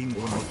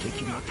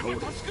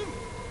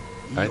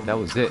 Alright, that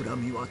was it.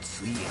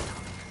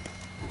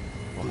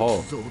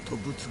 Oh.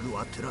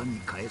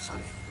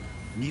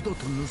 二度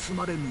と盗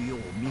まれぬよう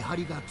見張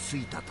りがつ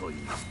いたという。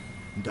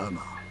だ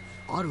が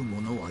ある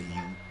者は言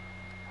う。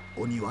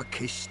鬼は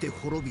決して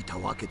滅びた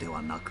わけで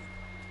はなく、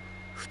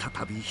再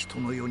び人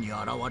の世に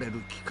現れる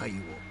機会を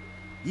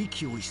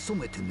息を潜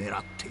めて狙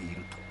っている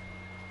と。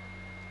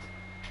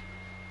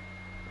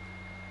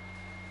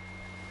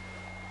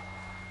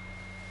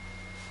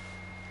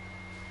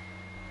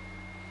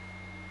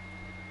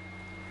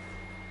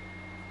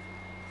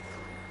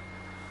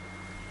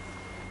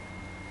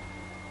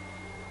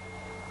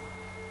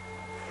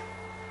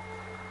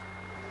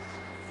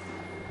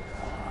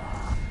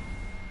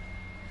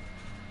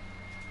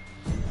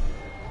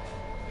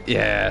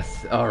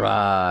Yes,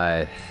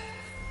 alright.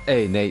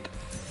 Hey, Nate.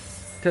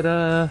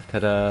 Ta-da,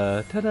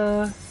 ta-da,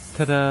 ta-da,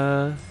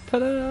 ta-da,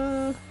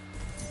 ta-da.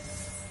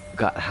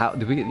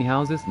 Did we get any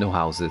houses? No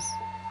houses.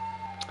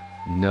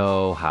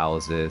 No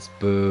houses.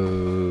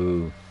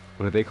 Boo.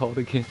 What are they called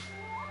again?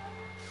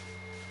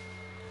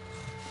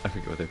 I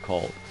forget what they're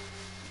called.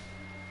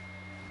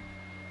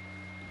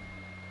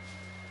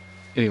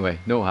 Anyway,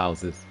 no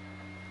houses.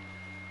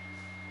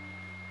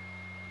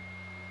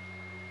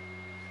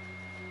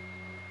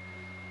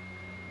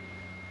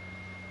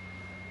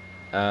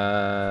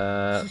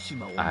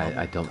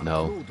 I don't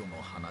know.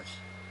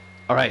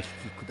 Alright.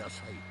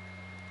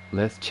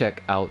 Let's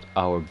check out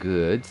our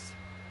goods.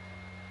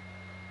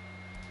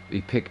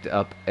 We picked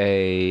up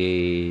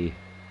a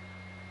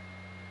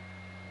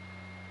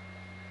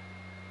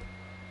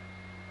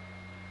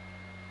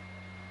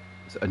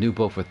new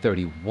bow for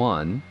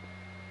 31,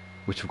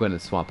 which we're going to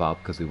swap out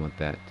because we want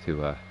that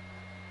to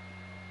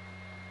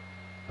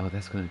oh,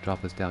 that's going to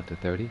drop us down to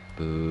 30.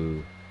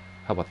 Boo.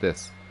 How about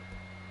this?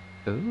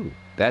 Ooh,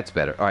 that's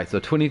better. Alright,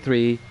 so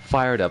 23,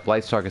 fired up,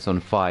 lights targets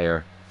on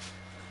fire.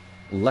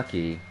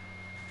 Lucky.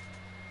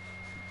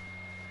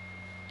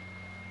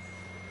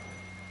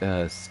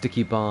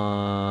 Sticky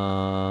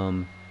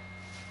bomb.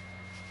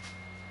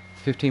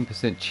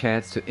 15%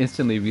 chance to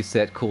instantly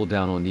reset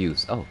cooldown on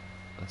use. Oh,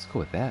 let's go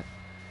with that.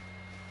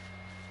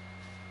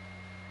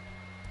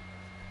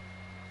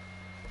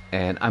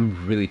 And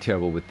I'm really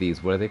terrible with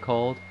these. What are they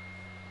called?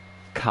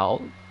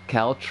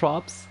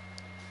 Caltrops?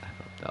 I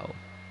don't know.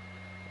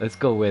 Let's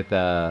go with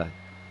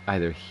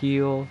either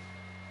heal.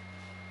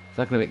 It's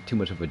not going to make too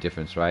much of a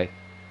difference, right?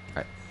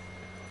 Alright.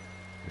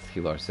 Let's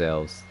heal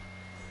ourselves.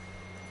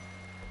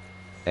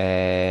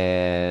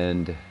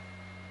 And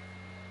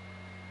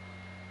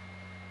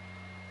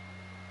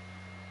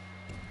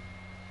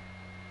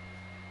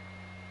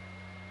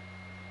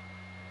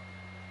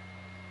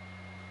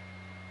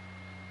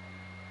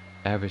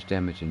average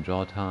damage and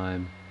draw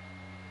time.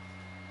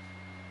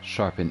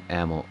 Sharpen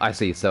ammo. I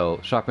see. So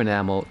sharpen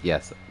ammo.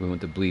 Yes, we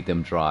want to bleed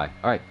them dry.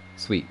 All right,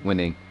 sweet,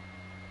 winning.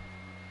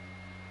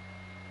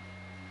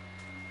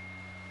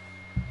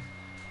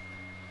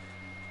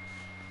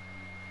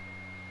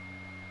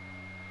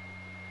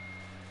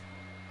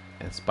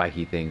 And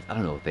spiky things. I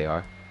don't know what they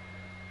are.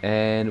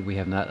 And we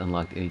have not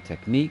unlocked any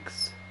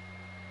techniques.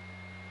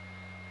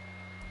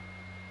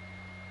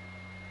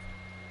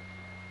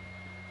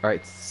 All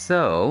right,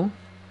 so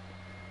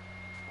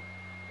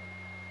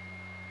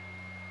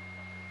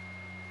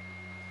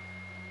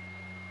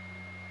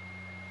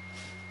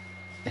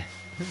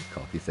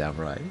coffee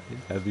samurai.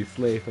 Heavy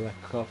slave for that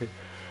coffee.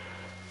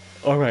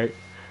 All right.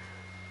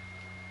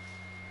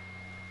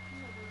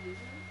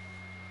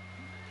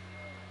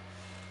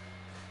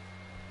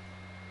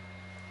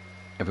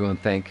 Everyone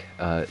thank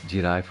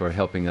Jirai for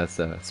helping us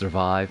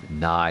survive.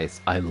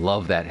 Nice. I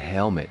love that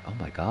helmet. Oh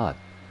my god.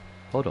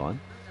 Hold on.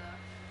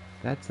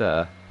 That's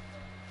a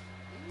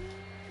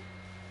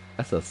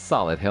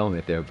solid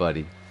helmet there,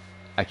 buddy.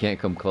 I can't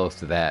come close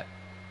to that.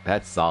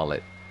 That's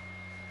solid.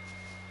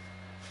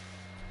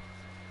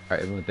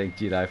 Alright, everyone thank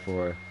Jedi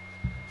for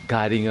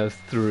guiding us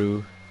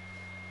through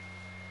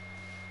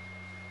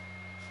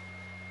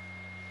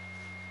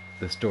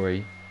the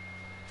story.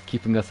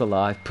 Keeping us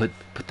alive. Put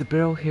the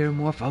barrel here,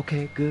 Morph.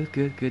 Okay, good,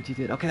 good, good. You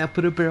did. Okay, now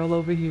put a barrel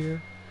over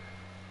here.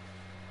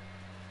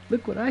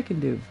 Look what I can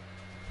do.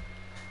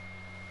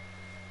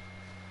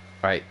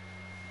 Alright,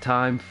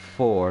 time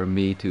for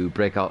me to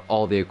break out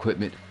all the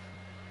equipment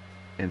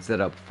and set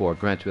up for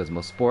Gran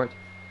Turismo Sport.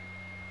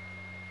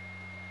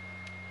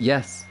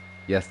 Yes,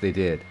 yes they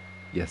did.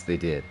 Yes they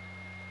did.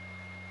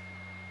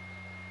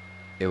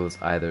 It was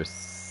either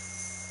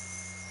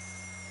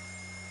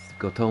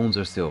Gotones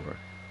or Silver.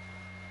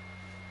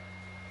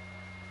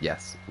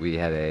 Yes, we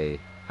had a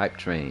hype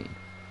train.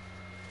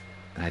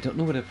 And I don't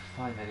know where to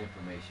find that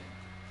information.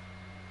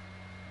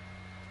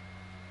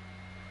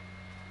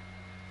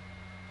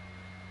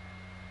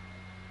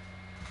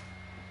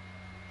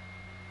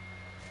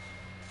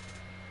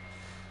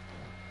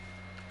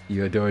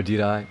 You adore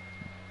Jedi?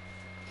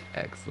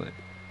 Excellent.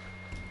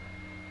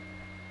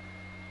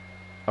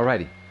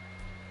 Alrighty.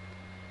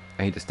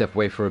 I need to step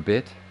away for a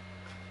bit.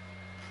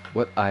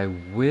 What I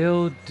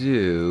will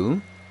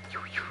do...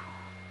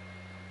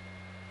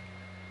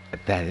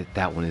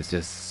 That one is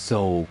just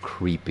so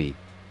creepy.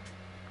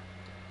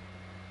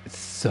 It's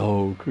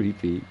so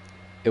creepy.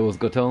 It was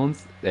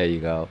Gotones? There you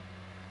go.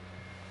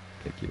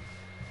 Thank you.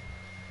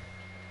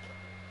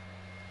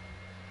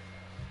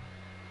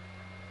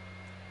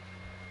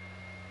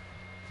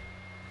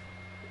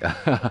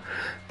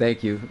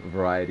 Thank you,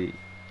 Variety.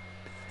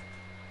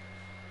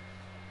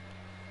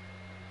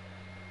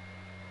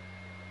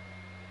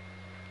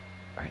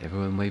 Alright,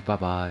 everyone wave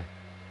bye-bye.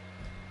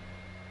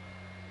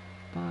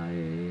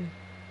 Bye.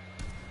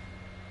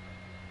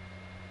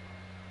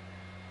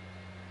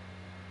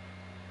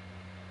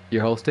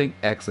 You're hosting?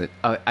 Excellent.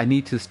 I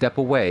need to step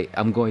away.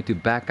 I'm going to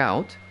back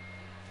out.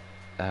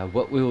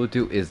 What we will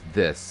do is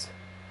this.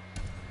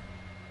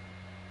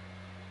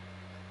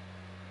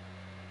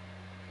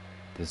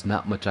 There's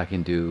not much I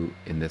can do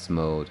in this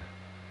mode.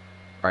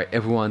 Alright,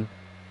 everyone.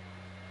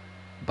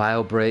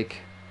 Bio break.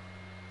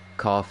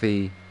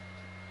 Coffee.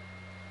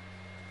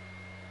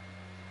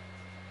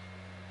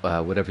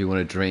 Whatever you want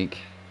to drink.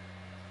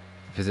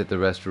 Visit the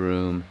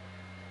restroom.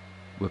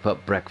 Whip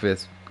up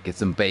breakfast. Get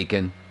some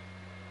bacon.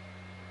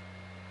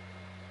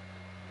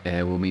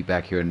 And we'll meet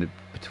back here in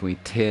between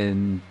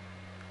 10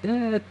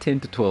 to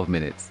 12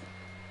 minutes.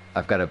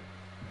 I've got to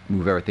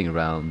move everything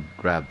around,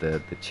 grab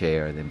the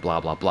chair, and then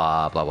blah, blah,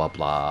 blah, blah, blah,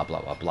 blah, blah,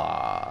 blah,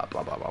 blah, blah,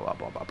 blah, blah, blah,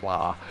 blah, blah,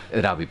 blah, and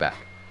then I'll be back.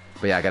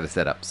 But yeah, I got to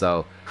set up.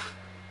 So,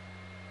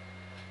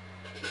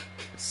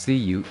 see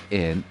you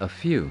in a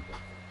few.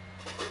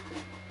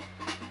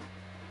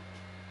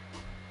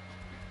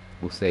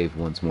 We'll save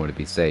once more to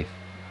be safe.